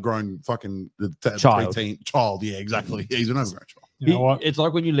 an overgrown fucking Child. preteen child. Yeah, exactly. Yeah, he's an overgrown child. You know what? It's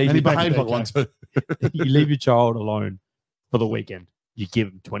like when you leave And he your, behaves like okay. one too. you leave your child alone for the weekend. You give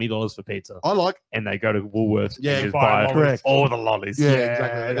them $20 for pizza, I like. and they go to Woolworths Yeah, and just buy buy lollies. all the lollies. Yeah,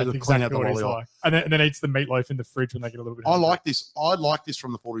 exactly. They That's just clean out exactly the what he's lolly like. And then eats the meatloaf in the fridge when they get a little bit. I hungry. like this. I like this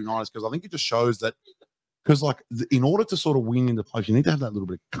from the 49ers because I think it just shows that. Because like in order to sort of win in the place, you need to have that little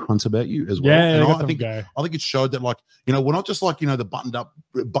bit of cunt about you as well. Yeah, And let I them think go. it showed that, like, you know, we're not just like, you know, the buttoned up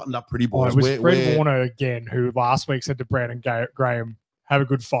pretty Oh, boys. it was We're- Fred we're- Warner again, who last week said to Brandon Graham, "Have a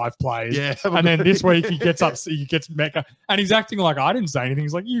good 5 plays." Yeah, And then this week he gets Mecca, and he's acting like I didn't say anything.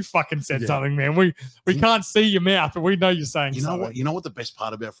 He's like, "You fucking said Yeah. something, man. We can't see your mouth, but we know you're saying you know something." what? You know what the best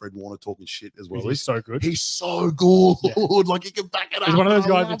part about Fred Warner talking shit as well He's is? so good. He's so good. Yeah. Like he can back it up. He's one of those I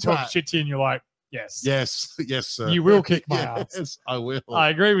guys love that talk shit to you, and you're like, "Yes, Yes, yes, sir. You will kick my yes, ass. I will. I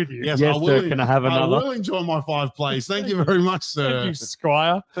agree with you." yes, Yes, I will. sir. Can I have another? I will enjoy my 5 plays. Thank you very much, sir. Thank you,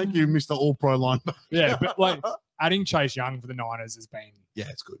 Squire. Thank you, Mr. All Pro linebacker. Yeah, but like adding Chase Young for the Niners has been, Yeah,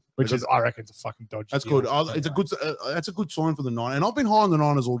 it's good. which is, I reckon, it's a fucking dodgy. That's deal. good. It's a good. That's a good sign for the Niners. And I've been high on the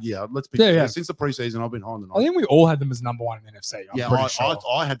Niners all year. Let's be Yeah, clear. yeah. Since the preseason, I've been high on the I Niners. think we all had them as number 1 in the NFC. I'm Yeah, pretty sure.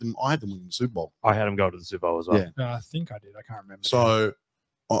 I had them. I had them winning the Super Bowl. I had him go to the Super Bowl as well. Yeah. I think I did. I can't remember. So,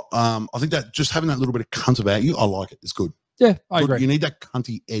 I think that just having that little bit of cunt about you, I like it. It's good. yeah, I Good. agree. You need that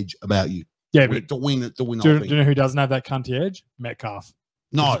cunty edge about you Yeah, but to win it. To win the do whole you thing. know who doesn't have that cunty edge? Metcalf.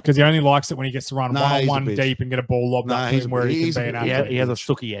 No, Because he only likes it when he gets to run Nah, he's a one-on-one bitch. deep and get a ball lobbed Nah, up to he's him a- where he he's can be a- an he athlete. He has a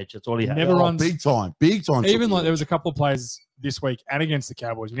sookie edge. That's all he has. Never runs- big time. Even like there was a couple of plays this week and against the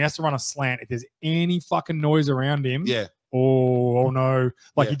Cowboys when he has to run a slant. If there's any fucking noise around him, Yeah, oh no!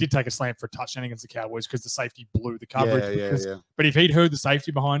 Like Yeah. he did take a slant for a touchdown against the Cowboys because the safety blew the coverage. yeah, because- yeah. But if he'd heard the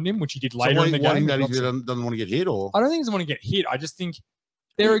safety behind him, which he did later So in the game, that he he drops it. doesn't want to get hit, or I don't think he doesn't want to get hit. I just think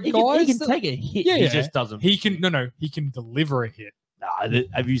there are He guys can that take a hit. Yeah, he yeah. just doesn't. he can he can deliver a hit.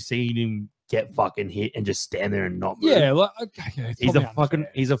 Have you seen him get fucking hit and just stand there and not move? Yeah, like, okay, yeah, it's He's probably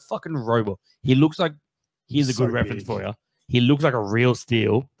he's unfair. a fucking robot. He looks like here's a So good reference big. for you. He looks like a real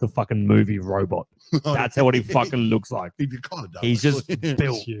Steel, the fucking movie Robot. That's what he fucking looks like. he kind of does. He's just He's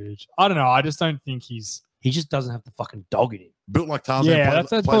built. huge. I don't know. I just don't think he's. He just doesn't have the fucking dog in him. built like Tarzan. Yeah, plays- that's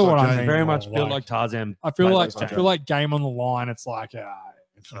plays probably like what I James. mean. Very much like- built like Tarzan. I feel Plays like like I feel like game on the line. It's like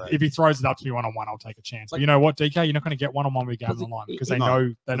Right. if he throws it up to me 1-on-1, I'll take a chance. But Like- you know what, DK, you're not going to get 1-on-1 with game on the line because they No,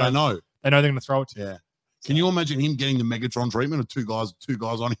 know they I know know. they're going to throw it to you. Yeah. Can you imagine him getting the Megatron treatment of two guys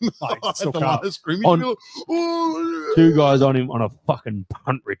on him Like, at sook the up. line of scrimmage? On- You'd be like, "Oh, Two guys on him on a fucking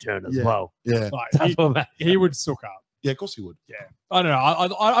punt return as Yeah. well. Yeah, Like, That's what man. he would sook up. yeah, of course he would. I don't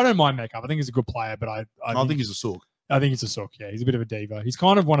know. I don't mind Metcalf. I think he's a good player, but I I think he's a sook. he's a sook. Yeah, he's a bit of a diva. He's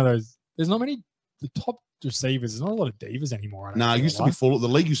kind of one of those. There's not many the top receivers. There's not a lot of divas anymore. I don't Nah, feel used to be like. full. The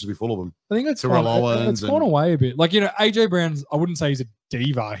league used to be full of them. I think it's Terrell gone, Owens it's gone and- away a bit. Like, you know, AJ Brown's, I wouldn't say he's a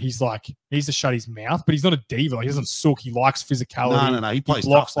diva. He's like, he needs to shut his mouth, but he's not a diva. Like, he doesn't sook. He likes physicality. No. He plays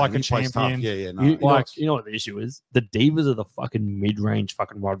blocks tough, like man. a He plays tough. champion. Yeah, no. You know, Like- you know what the issue is? The divas are the fucking mid-range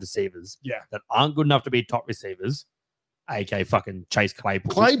fucking wide receivers Yeah. that aren't good enough to be top receivers, aka fucking Chase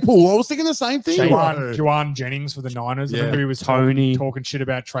Claypool. Claypool. I was thinking the same thing. Juwan Jennings for the Niners. I Yeah. remember he was Tony. talking shit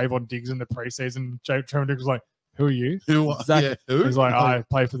about Trayvon Diggs in the preseason. Trayvon Diggs was like, "Who are you?" Who? Zach- Yeah, who? He's like, "I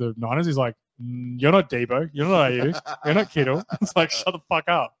play for the Niners." He's like, "You're not Debo. You're not AU. You're not Kittle." It's like, shut the fuck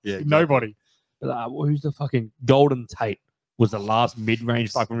up. Yeah, exactly. Nobody. Who's the fucking Golden Tate was the last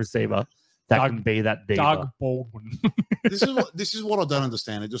mid-range fucking receiver that Doug- can be that diva. Doug Baldwin. This is what I don't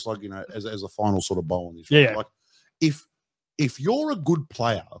understand. And just like, you know, as a final sort of bow on this, Yeah, right? yeah. Like if you're a good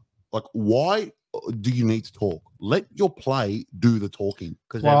player, like why do you need to talk? Let your play do the talking.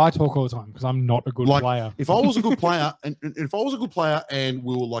 Because Well, I talk all the time because I'm not a good Like, player. If I was a good player, and if I was a good player, and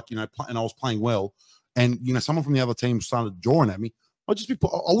we were like, you know, and I was playing well, and you know, someone from the other team started drawing at me, I'd just be.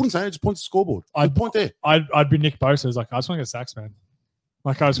 I wouldn't say it. Just point to the scoreboard. I'd point there. I'd be Nick Bosa. It's like, I just want to get sacks, man.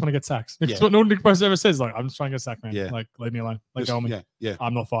 Like, I just want to get sacks. Yeah. It's what no Nick Bosa ever says. Like, I'm just trying to get sacked, man. Yeah. Like, leave me alone. Let Just- go of me. yeah, yeah.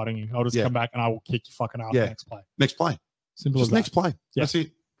 I'm not fighting you. I'll just Yeah. come back and I will kick your fucking ass Yeah. next play. Next play. Simple Just as next that. play. Yeah. That's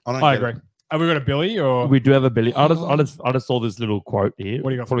it. I don't. I get agree. it. Have we got a Billy or we do have a Billy. I just saw this little quote here.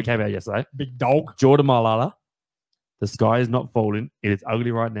 What do you got for Before we me? came out yesterday. Big Dog? Jordan Mailata. The sky is not falling. It is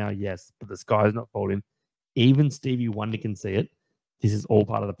ugly right now, yes, but the sky is not falling. Even Stevie Wonder can see it. This is all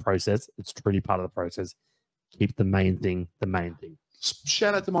part of the process. It's truly part of the process. Keep the main thing the main thing.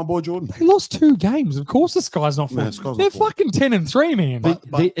 Shout out to my boy Jordan. They lost 2 games. Of course the sky's not Yeah, full. the sky's not They're full. fucking 10-3, man.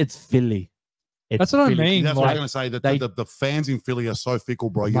 But- It's Philly. It's That's what I Philly. mean. That's what I was Like, going to say. That they- the fans in Philly are so fickle,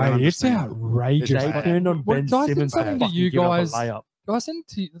 bro. You don't mate, it's understand. outrageous. It's They bad. turned on What Ben did I send Simmons. something to fucking you giving up a guys? layup. Did I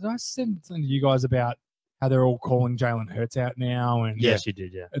send something to you guys about how they're all calling Jalen Hurts out now and Yes, you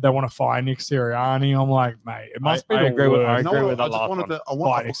did. Yeah. they want to fire Nick Sirianni? I'm like, mate, it must be I the agree with- I worst. You know agree what? with the I just last wanted one. to.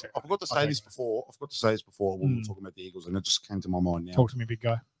 Fine, except- I forgot to say okay. this before. I forgot to say this before when we were talking about the Eagles, and it just came to my mind now. Talk to me, big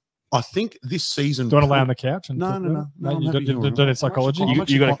guy. I think this season. Do you want to lay on the couch? And No, talk no, about no, it? no. I'm You happy don't here. do I'm psychology?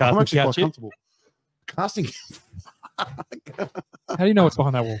 actually You got a quite- I'm casting actually couch quite here? comfortable. Casting. How do you know what's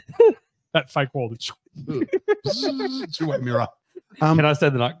behind that wall? That fake wall. Two-way mirror. Can I say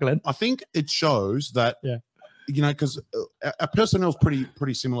the night, Glenn? I think it shows that, Yeah. you know, because our personnel is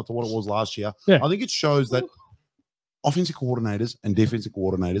pretty similar to what it was last year. Yeah. I think it shows that offensive coordinators and defensive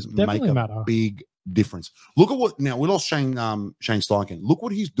coordinators Definitely make a matter. big difference. Look at what now we lost Shane Steichen. Look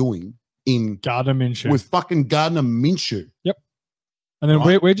what he's doing in Gardner Minshew. with fucking Gardner Minshew. And then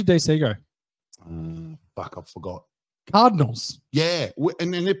Right. where'd your DC go? Fuck, I forgot. Cardinals. Yeah,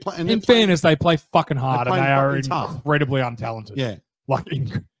 and they're playing. In fairness, they play fucking hard and play they are fucking tough. incredibly untalented. Yeah, Like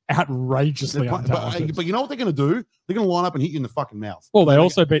outrageously but untalented. you know what they're going to do? They're going to line up and hit you in the fucking mouth. Well, they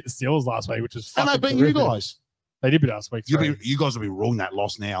also beat the Steelers last week, which was And fucking they beat you terrific. guys. They did beat us week 3. You guys will be ruining that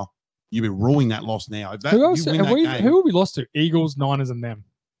loss now. You'll be ruining that loss now. If that, Who else? you win Have that we, game, who have we lost to? Eagles, Niners, and them.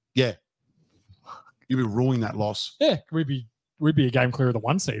 yeah, you'll be ruining that loss. Yeah, we'd be a game clear of the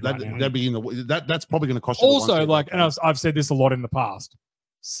 1 seed. Right now. That'd be in the that's probably going to cost you. the one Also, seed like, that and game. I've said this a lot in the past.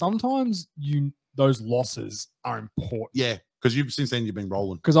 Sometimes those losses are important. Yeah, because since then you've been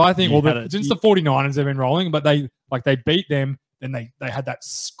rolling. Because I think, You well, had since you- the 49ers have been rolling, but they beat them. Then they had that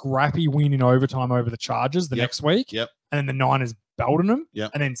scrappy win in overtime over the Chargers the Yep. next week. Yep. And then the Niners belted them.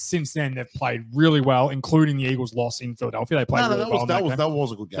 Yep. And then since then they've played really well, including the Eagles' loss in Philadelphia. They played No, really well. in game. that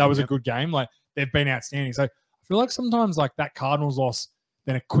was a good game. That was yeah. a good game. Like they've been outstanding. So I feel like sometimes like that Cardinals loss,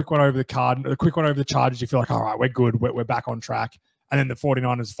 then a quick one over the Chargers, you feel like, all right, we're good. We're back on track. And then the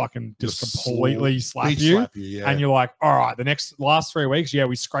 49ers fucking just completely slap Big you. slap you, yeah. And you're like, all right, the last 3 weeks, yeah,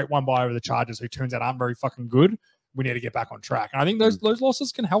 we scraped one by over the Chargers, who turns out aren't very fucking good. We need to get back on track. And I think those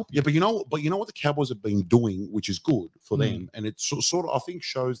losses can help you. Yeah, but you know what the Cowboys have been doing, which is good for Hmm. them, and it sort of I think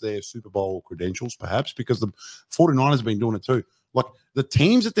shows their Super Bowl credentials, perhaps, because the 49ers have been doing it too. Like the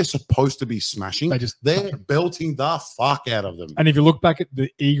teams that they're supposed to be smashing, they're belting the fuck out of them. And if you look back at the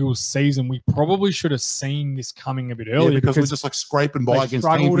Eagles season, we probably should have seen this coming a bit earlier because we're just like scraping by they against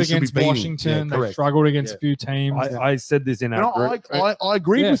struggled teams we should against be beating. Washington. Yeah, they correct. struggled against Yeah. a few teams. I said this in And our group. I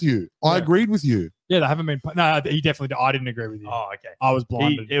agreed Yeah. with you. I Yeah. agreed with you. Yeah, they haven't been. No, he definitely. I didn't agree with you. Oh, okay. I was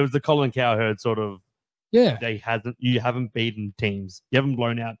blinded. It was the Colin Cowherd sort of. Yeah, You haven't beaten teams. You haven't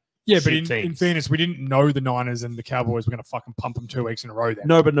blown out. yeah, but shit in teams. fairness, we didn't know the Niners and the Cowboys were going to fucking pump them 2 weeks in a row. Then,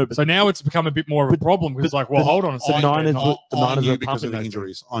 No, but so now it's become a bit more of a problem because, like, well, hold on a the second. Niners- They're not- the I Niners knew are because of pumping the those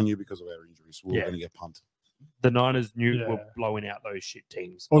injuries. I knew because of our injuries we were Yeah. going to get pumped. the Niners knew Yeah. were blowing out those shit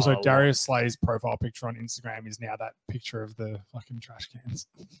teams. Also, by a lot. Darius Slay's profile picture on Instagram is now that picture of the fucking trash cans.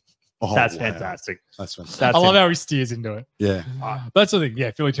 Oh, That's wow. fantastic. That's fantastic. That's I love it. how he steers into it. Yeah. That's the thing.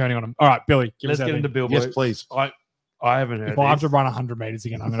 Yeah, Philly turning on him. All right, Billy, give Let's us that get into thing. Bilbo. Yes, please. I haven't heard. If I have these. to run 100 meters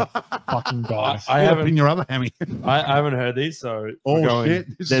again, I'm gonna fucking die. I Put haven't. in your other hammy. I haven't heard these. So Oh, we're going. shit.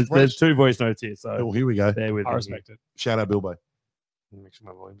 This is There's fresh. 2 voice notes here. So Oh, here we go. bear with I me. respect it. Shout out Bilbo. Make sure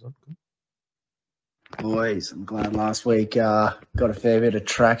my volume's on. Boys, I'm glad last week got a fair bit of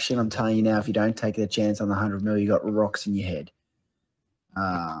traction. I'm telling you now, if you don't take the chance on the 100 mil, you got rocks in your head.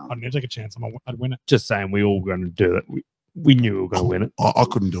 I'd never take a chance. I'd win it. Just saying, we all were going to do it. We knew we were going to win it. I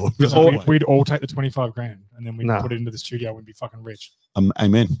couldn't do it. So we'd all take the 25 grand and then we'd No. put it into the studio and we'd be fucking rich.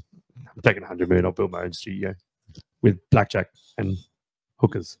 Amen. I'm taking 100 million. I'll build my own studio with blackjack and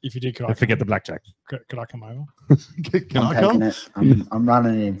Hookers. If you did, could I And forget the blackjack. could I come over? Can I'm I taking come? it. I'm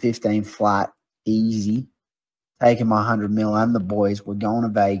running it in 15 flat, easy. Taking my 100 mil and the boys. We're going to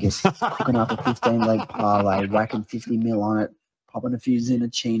Vegas, cooking up a 15-leg parlay, whacking 50 mil on it, popping a few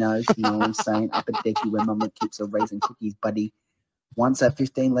Zinnachinos, you know what I'm saying? Up at Decky where Mama keeps her raising cookies, buddy. Once that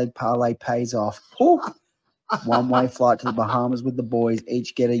 15-leg parlay pays off, one-way flight to the Bahamas with the boys,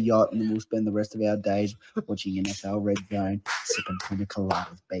 each get a yacht, and then we'll spend the rest of our days watching NFL Red Zone, sipping pina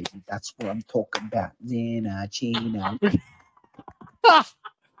coladas, baby. That's what I'm talking about. Zinachino.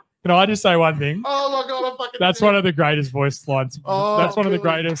 Can I just say one thing? Oh my god, I'm fucking. That's one of the greatest voice lines. Oh, That's one of the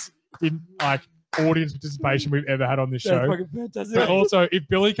Billy. greatest in like audience participation we've ever had on this That's show. fucking fantastic. But also, if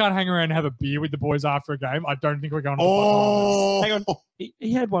Billy can't hang around and have a beer with the boys after a game, I don't think we're going to the Oh, Hang on.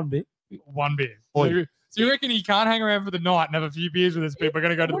 He had one bit. Bahamas. One beer. Oi. So you reckon he can't hang around for the night and have a few beers with his people? We're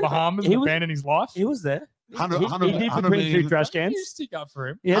going to go to the Bahamas He and was- abandon his life? He was there. 100, He 100, hid 100 between two million, trash cans. You stick up for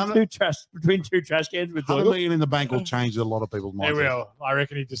him. He had 100 between two trash cans with 100 Doyle. million in the bank will change a lot of people's He minds. will. I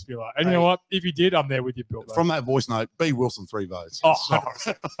reckon he'd just be like, and you Hey. know what? If he did, I'm there with you, Bill. From that voice note, B. Wilson, 3 votes. Oh,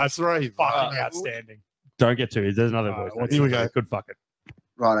 So, that's 3. fucking outstanding. Don't get to it. There's another Alright, voice. here we go. Good fuck it.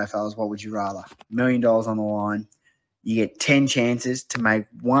 Righto, fellas, what would you rather? $1 million on the line. You get 10 chances to make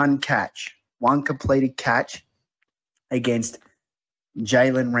one catch, one completed catch against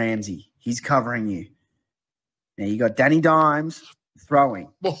Jalen Ramsey. He's covering you. Now you got Danny Dimes throwing,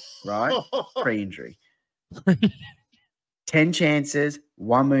 right? Pre-injury. 10 chances,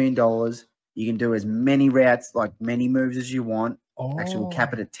 $1 million. You can do as many routes, like many moves as you want. Actually, we'll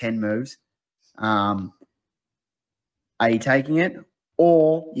cap it at 10 moves. Are you taking it?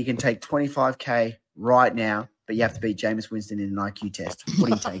 Or you can take 25K right now, but you have to beat Jameis Winston in an IQ test.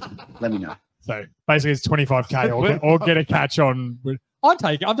 What are you taking? Let me know. So basically, it's 25K or get a catch on. I'm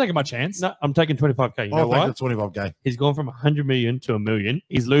taking my chance. No, I'm taking 25K. You know I'll why? take the 25K. He's gone from 100 million to $1 million.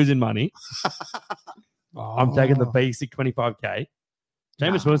 He's losing money. I'm taking the Oh. basic 25K.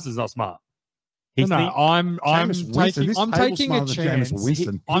 Jameis Nah. Winston's not smart. No, He's no, the- I'm Jameis Winston, taking this I'm table's taking a smarter than Jameis chance.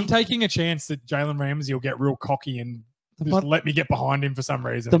 Winston. I'm taking a chance that Jalen Ramsey will get real cocky and just let me get behind him for some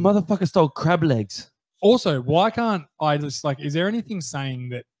reason. the motherfucker stole crab legs. Also, why can't I just like? Is there anything saying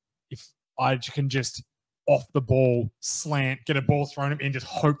that if I can just off the ball slant, get a ball thrown at me, and just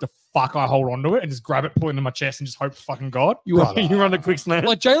hope the fuck I hold on to it and just grab it, pull it into my chest, and just hope to fucking God? You run a quick slant.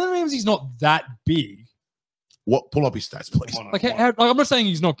 Like Jalen Ramsey's not that big. What? Pull up his stats, please. Like, I'm not saying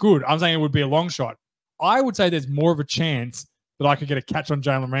he's not good. I'm saying it would be a long shot. I would say there's more of a chance that I could get a catch on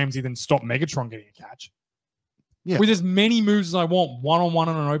Jalen Ramsey than stop Megatron getting a catch. Yeah. With as many moves as I want, one-on-one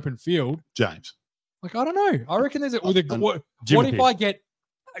on an open field. James. Like, I don't know. I reckon there's a, with a And what Jimmy if P. I get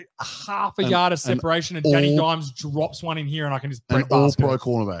a half a And- yard of and separation and Danny all- Dimes drops one in here and I can just An bread basket. all-pro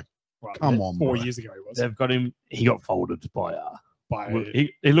cornerback. Well, Come on, 4 bro. years ago he was. They've got him. He got folded by.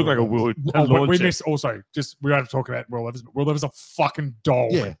 He Looked like a Will. we missed also. Just we had to talk about Will Levis. But Will Levis is a fucking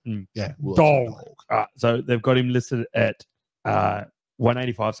dog. Yeah. Mm. Yeah. Well, Dog. So they've got him listed at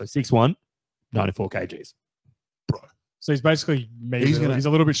 185, so 6'1", 94 kgs. So he's basically me. He's He's, gonna- he's a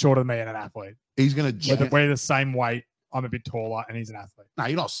little bit shorter than me and an athlete. He's going to. We're the same weight. I'm a bit taller and he's an athlete. No,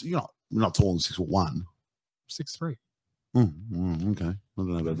 you're not taller than 6'1". 6'3". Okay. I don't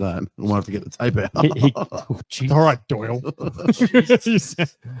know about that. I might have to get the tape out. Oh, geez. All right, Doyle.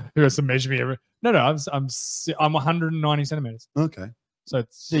 You got some measure me. No, I'm 190 centimeters. Okay. So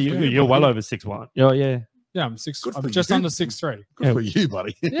it's So you're well over 6'1". Oh, yeah. yeah. I'm Good for just you. under 6'3". Good Yeah. for you,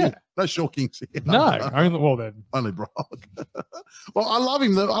 buddy. Yeah. No short kings here. No, only well then. Only Brock. Well, I love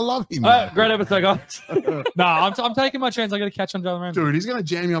him, though. I love him. Great episode, guys. No, I'm taking my chance. I got to catch on Jalen Ramsey. Dude, he's going to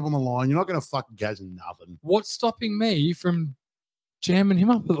jam you up on the line. You're not going to fucking gas nothing. What's stopping me from jamming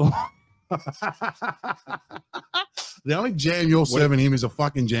him up at all? The only jam you're serving him is a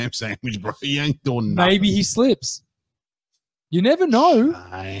fucking jam sandwich, bro. He ain't doing nothing. Maybe he slips. You never know.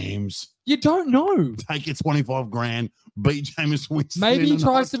 James, You don't know. take your 25 grand, beat Jameis Winston. Maybe he in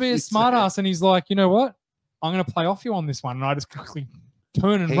tries to be a another smart ass and he's like, you know what? I'm going to play off you on this one. And I just quickly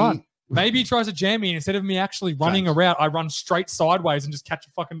turn and He- run. Maybe he tries to jam me and instead of me actually running James. a route, I run straight sideways and just catch a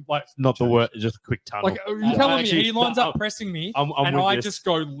fucking like. Not the word, just a quick tunnel. Like, are you telling Actually, me he lines no, up pressing me I'm and with I this. just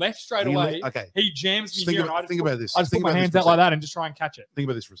go left straight He- away? Okay. He jams me Think, here and I about, just, think about this. I just put Think my about this hands for a out like second. that and just try and catch it. Think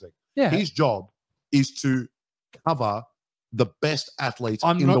about this for a second. Yeah. His job is to cover the best athletes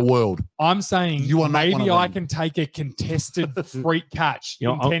I'm in not- the world. I'm saying You are not one maybe of I them. can take a contested freak catch You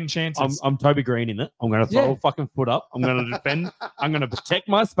know, in 10 chances. I'm Toby Green in it. I'm going to throw Yeah. a fucking foot up. I'm going to defend. I'm going to protect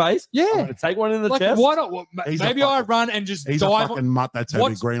my space. I'm yeah. going to take one in the Like, chest. why not? Well, He's a maybe I fucking- run and just He's a dive. fucking mutt, that Toby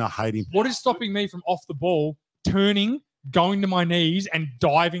What's- Green. I hate him. What is stopping me from off the ball, turning, going to my knees, and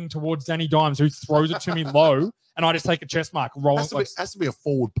diving towards Danny Dimes, who throws it to me low, and and I just take a chest mark, roll Has to be a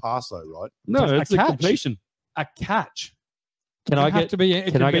forward pass though, right? No, A it's a catch. completion. a catch. Can I have get to be?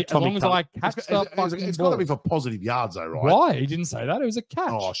 It can I be, get as long Tommy as Cup? I catch the fucking It's ball. got to be for positive yards though, right? Why? He didn't say that. It was a catch.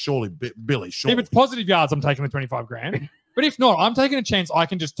 Oh, surely, Billy. Surely. If it's positive yards, I'm taking the 25 grand. But if not, I'm taking a chance. I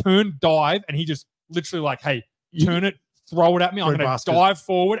can just turn, dive, and he just literally like, hey, turn it, throw it at me. I'm Good going to basket. dive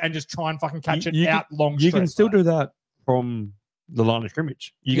forward and just try and fucking catch it out long. You can still straight. do that from the line of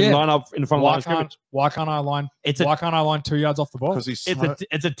scrimmage. You can Yeah. line up in front of the line of scrimmage. Why can't I line? It's a Why can't I line 2 yards off the ball? because he's it's so, a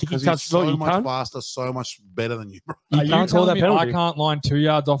it's a ticky because touch he's ball. so You much can't. faster, so much better than you. Bro. Are You you can't call telling that me I penalty. can't line 2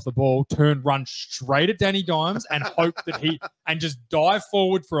 yards off the ball, run straight at Danny Dimes, and hope that and just dive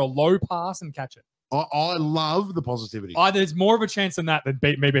forward for a low pass and catch it? I love the positivity. There's more of a chance than that than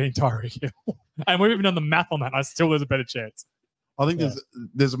me beating Tyreek Hill. And we've even done the math on that. There's a better chance. I think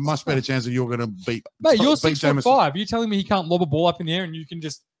there's a much better chance that you're going to beat. Mate, you're beat 6'5". You're telling me he can't lob a ball up in the air and you can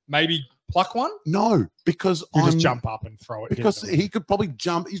just maybe pluck one? No, because You I'm just jump up and throw it. because he could probably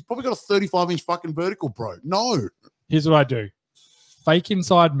jump. He's probably got a 35-inch fucking vertical, bro. No, Here's what I do: fake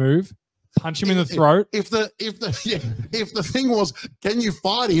inside move, punch him in the throat. if the thing was, can you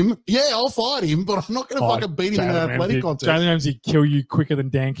fight him? Yeah, I'll fight him, but I'm not going to fucking beat him in an athletic contest. Jalen Ramsey kill you quicker than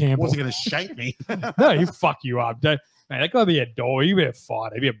Dan Campbell. Was he going to shank me? No, he fuck you up. Man, that guy be a dog. He'd be a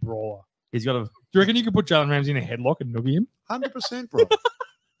fighter. He'd be a brawler. He's got a Do you reckon you could put Jalen Ramsey in a headlock and noogie him? 100%, bro.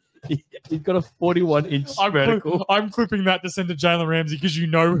 he's got a 41-inch vertical. I'm clipping that to send to Jalen Ramsey because you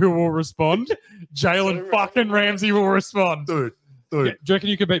know who will respond. Jalen fucking Ramsey will respond. Dude. Yeah, do you reckon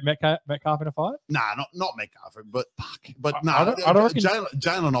you could beat Metcalf in a fight? Nah, not Metcalf, but no, I don't reckon-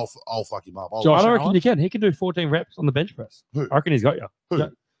 Jalen, I'll fuck him up. Josh I don't Allen? reckon you can. He can do 14 reps on the bench press. Who? I reckon he's got you. Who?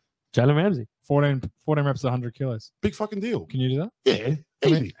 Jalen Ramsey. 14 reps, 100 kilos. Big fucking deal. Can you do that? Yeah,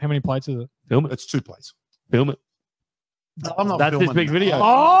 easy. How many plates is it? Film it. It's 2 plays. Film it. I'm not That's his filming big video.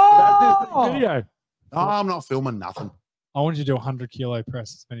 Oh! That's his big video. I'm not filming nothing. I want you to do a 100-kilo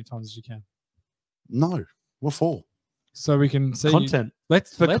press as many times as you can. No, what for? So we can see Content.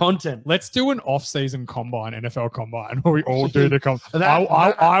 Let's Content. Let's do an off-season combine, NFL combine, where we all do the combine. That-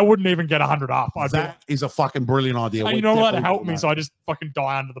 I wouldn't even get 100 up. I'd That is a fucking brilliant idea. and We're you're not allowed to definitely help doing me, that. so I just fucking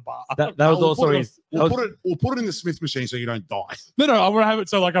die under the bar. That was We'll also put it- his. We'll put it in the Smith machine so you don't die. No, I want to have it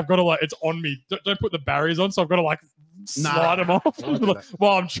so like I've got to like it's on me. Don't put the barriers on, so I've got to like slide them off Don't do that.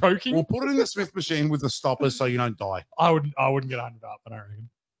 while I'm choking. We'll put it in the Smith machine with the stoppers so you don't die. I wouldn't get 100 up. I don't reckon.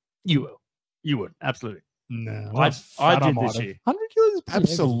 You will. You would. Absolutely. No, I did this year. 100 kilos is pretty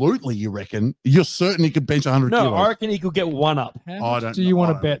Absolutely, you reckon? You're certain he could bench 100 No, kilos? I reckon he could get one up. heavy. I How much don't do you know. want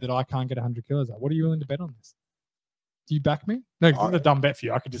I to don't bet that I can't get 100 kilos up? What are you willing to bet on this? Do you back me? No, 'cause it's a dumb bet for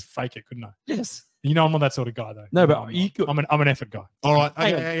you. I could just fake it, couldn't I? Yes. You know I'm not that sort of guy though. No, but I'm you not. could. I'm an effort guy. All right.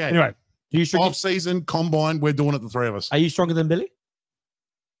 Hang on. Okay. Anyway, Do you stronger, Off-season, combine, we're doing it, the three of us. are you stronger than Billy?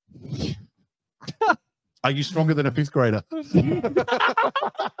 Are you stronger than a 5th grader?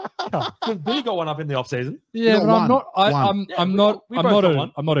 Billy got one up in the off season. yeah, got but I'm one. not. One. Yeah, I'm we not. both- we I'm both not got a.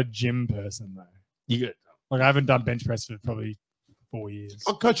 one. I'm not a gym person though. You good? Like I haven't done bench press for probably 4 years.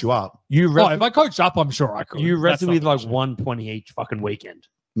 I'll coach you up. You Oh, wrestled, if I coached up, I'm sure I could. you That's wrestled not with an like issue. 120 each fucking weekend.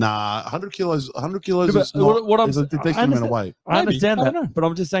 Nah, 100 kilos. 100 kilos No, but is not. what I'm is a s- I decent amount of understand- weight. I Maybe. understand I that, don't know. but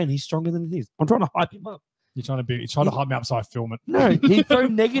I'm just saying he's stronger than he is. I'm trying to hype him up. You're trying to hype me up so I film it. No, he's so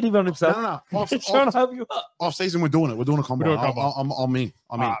negative on No, himself. no. Off, He's trying off, to hype you up. off season, we're doing it. We're doing a combine. doing a combine. I'm in.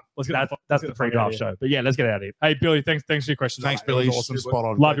 I'm in. Alright, let's get That's let's the get free fuck out draft of here. show. But yeah, let's get out of here. Hey Billy, thanks for your questions. Thanks, That was Billy. awesome. Spot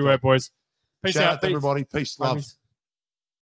on. Love your work, boys. Peace Shout out. out to everybody. Peace, love. Homies.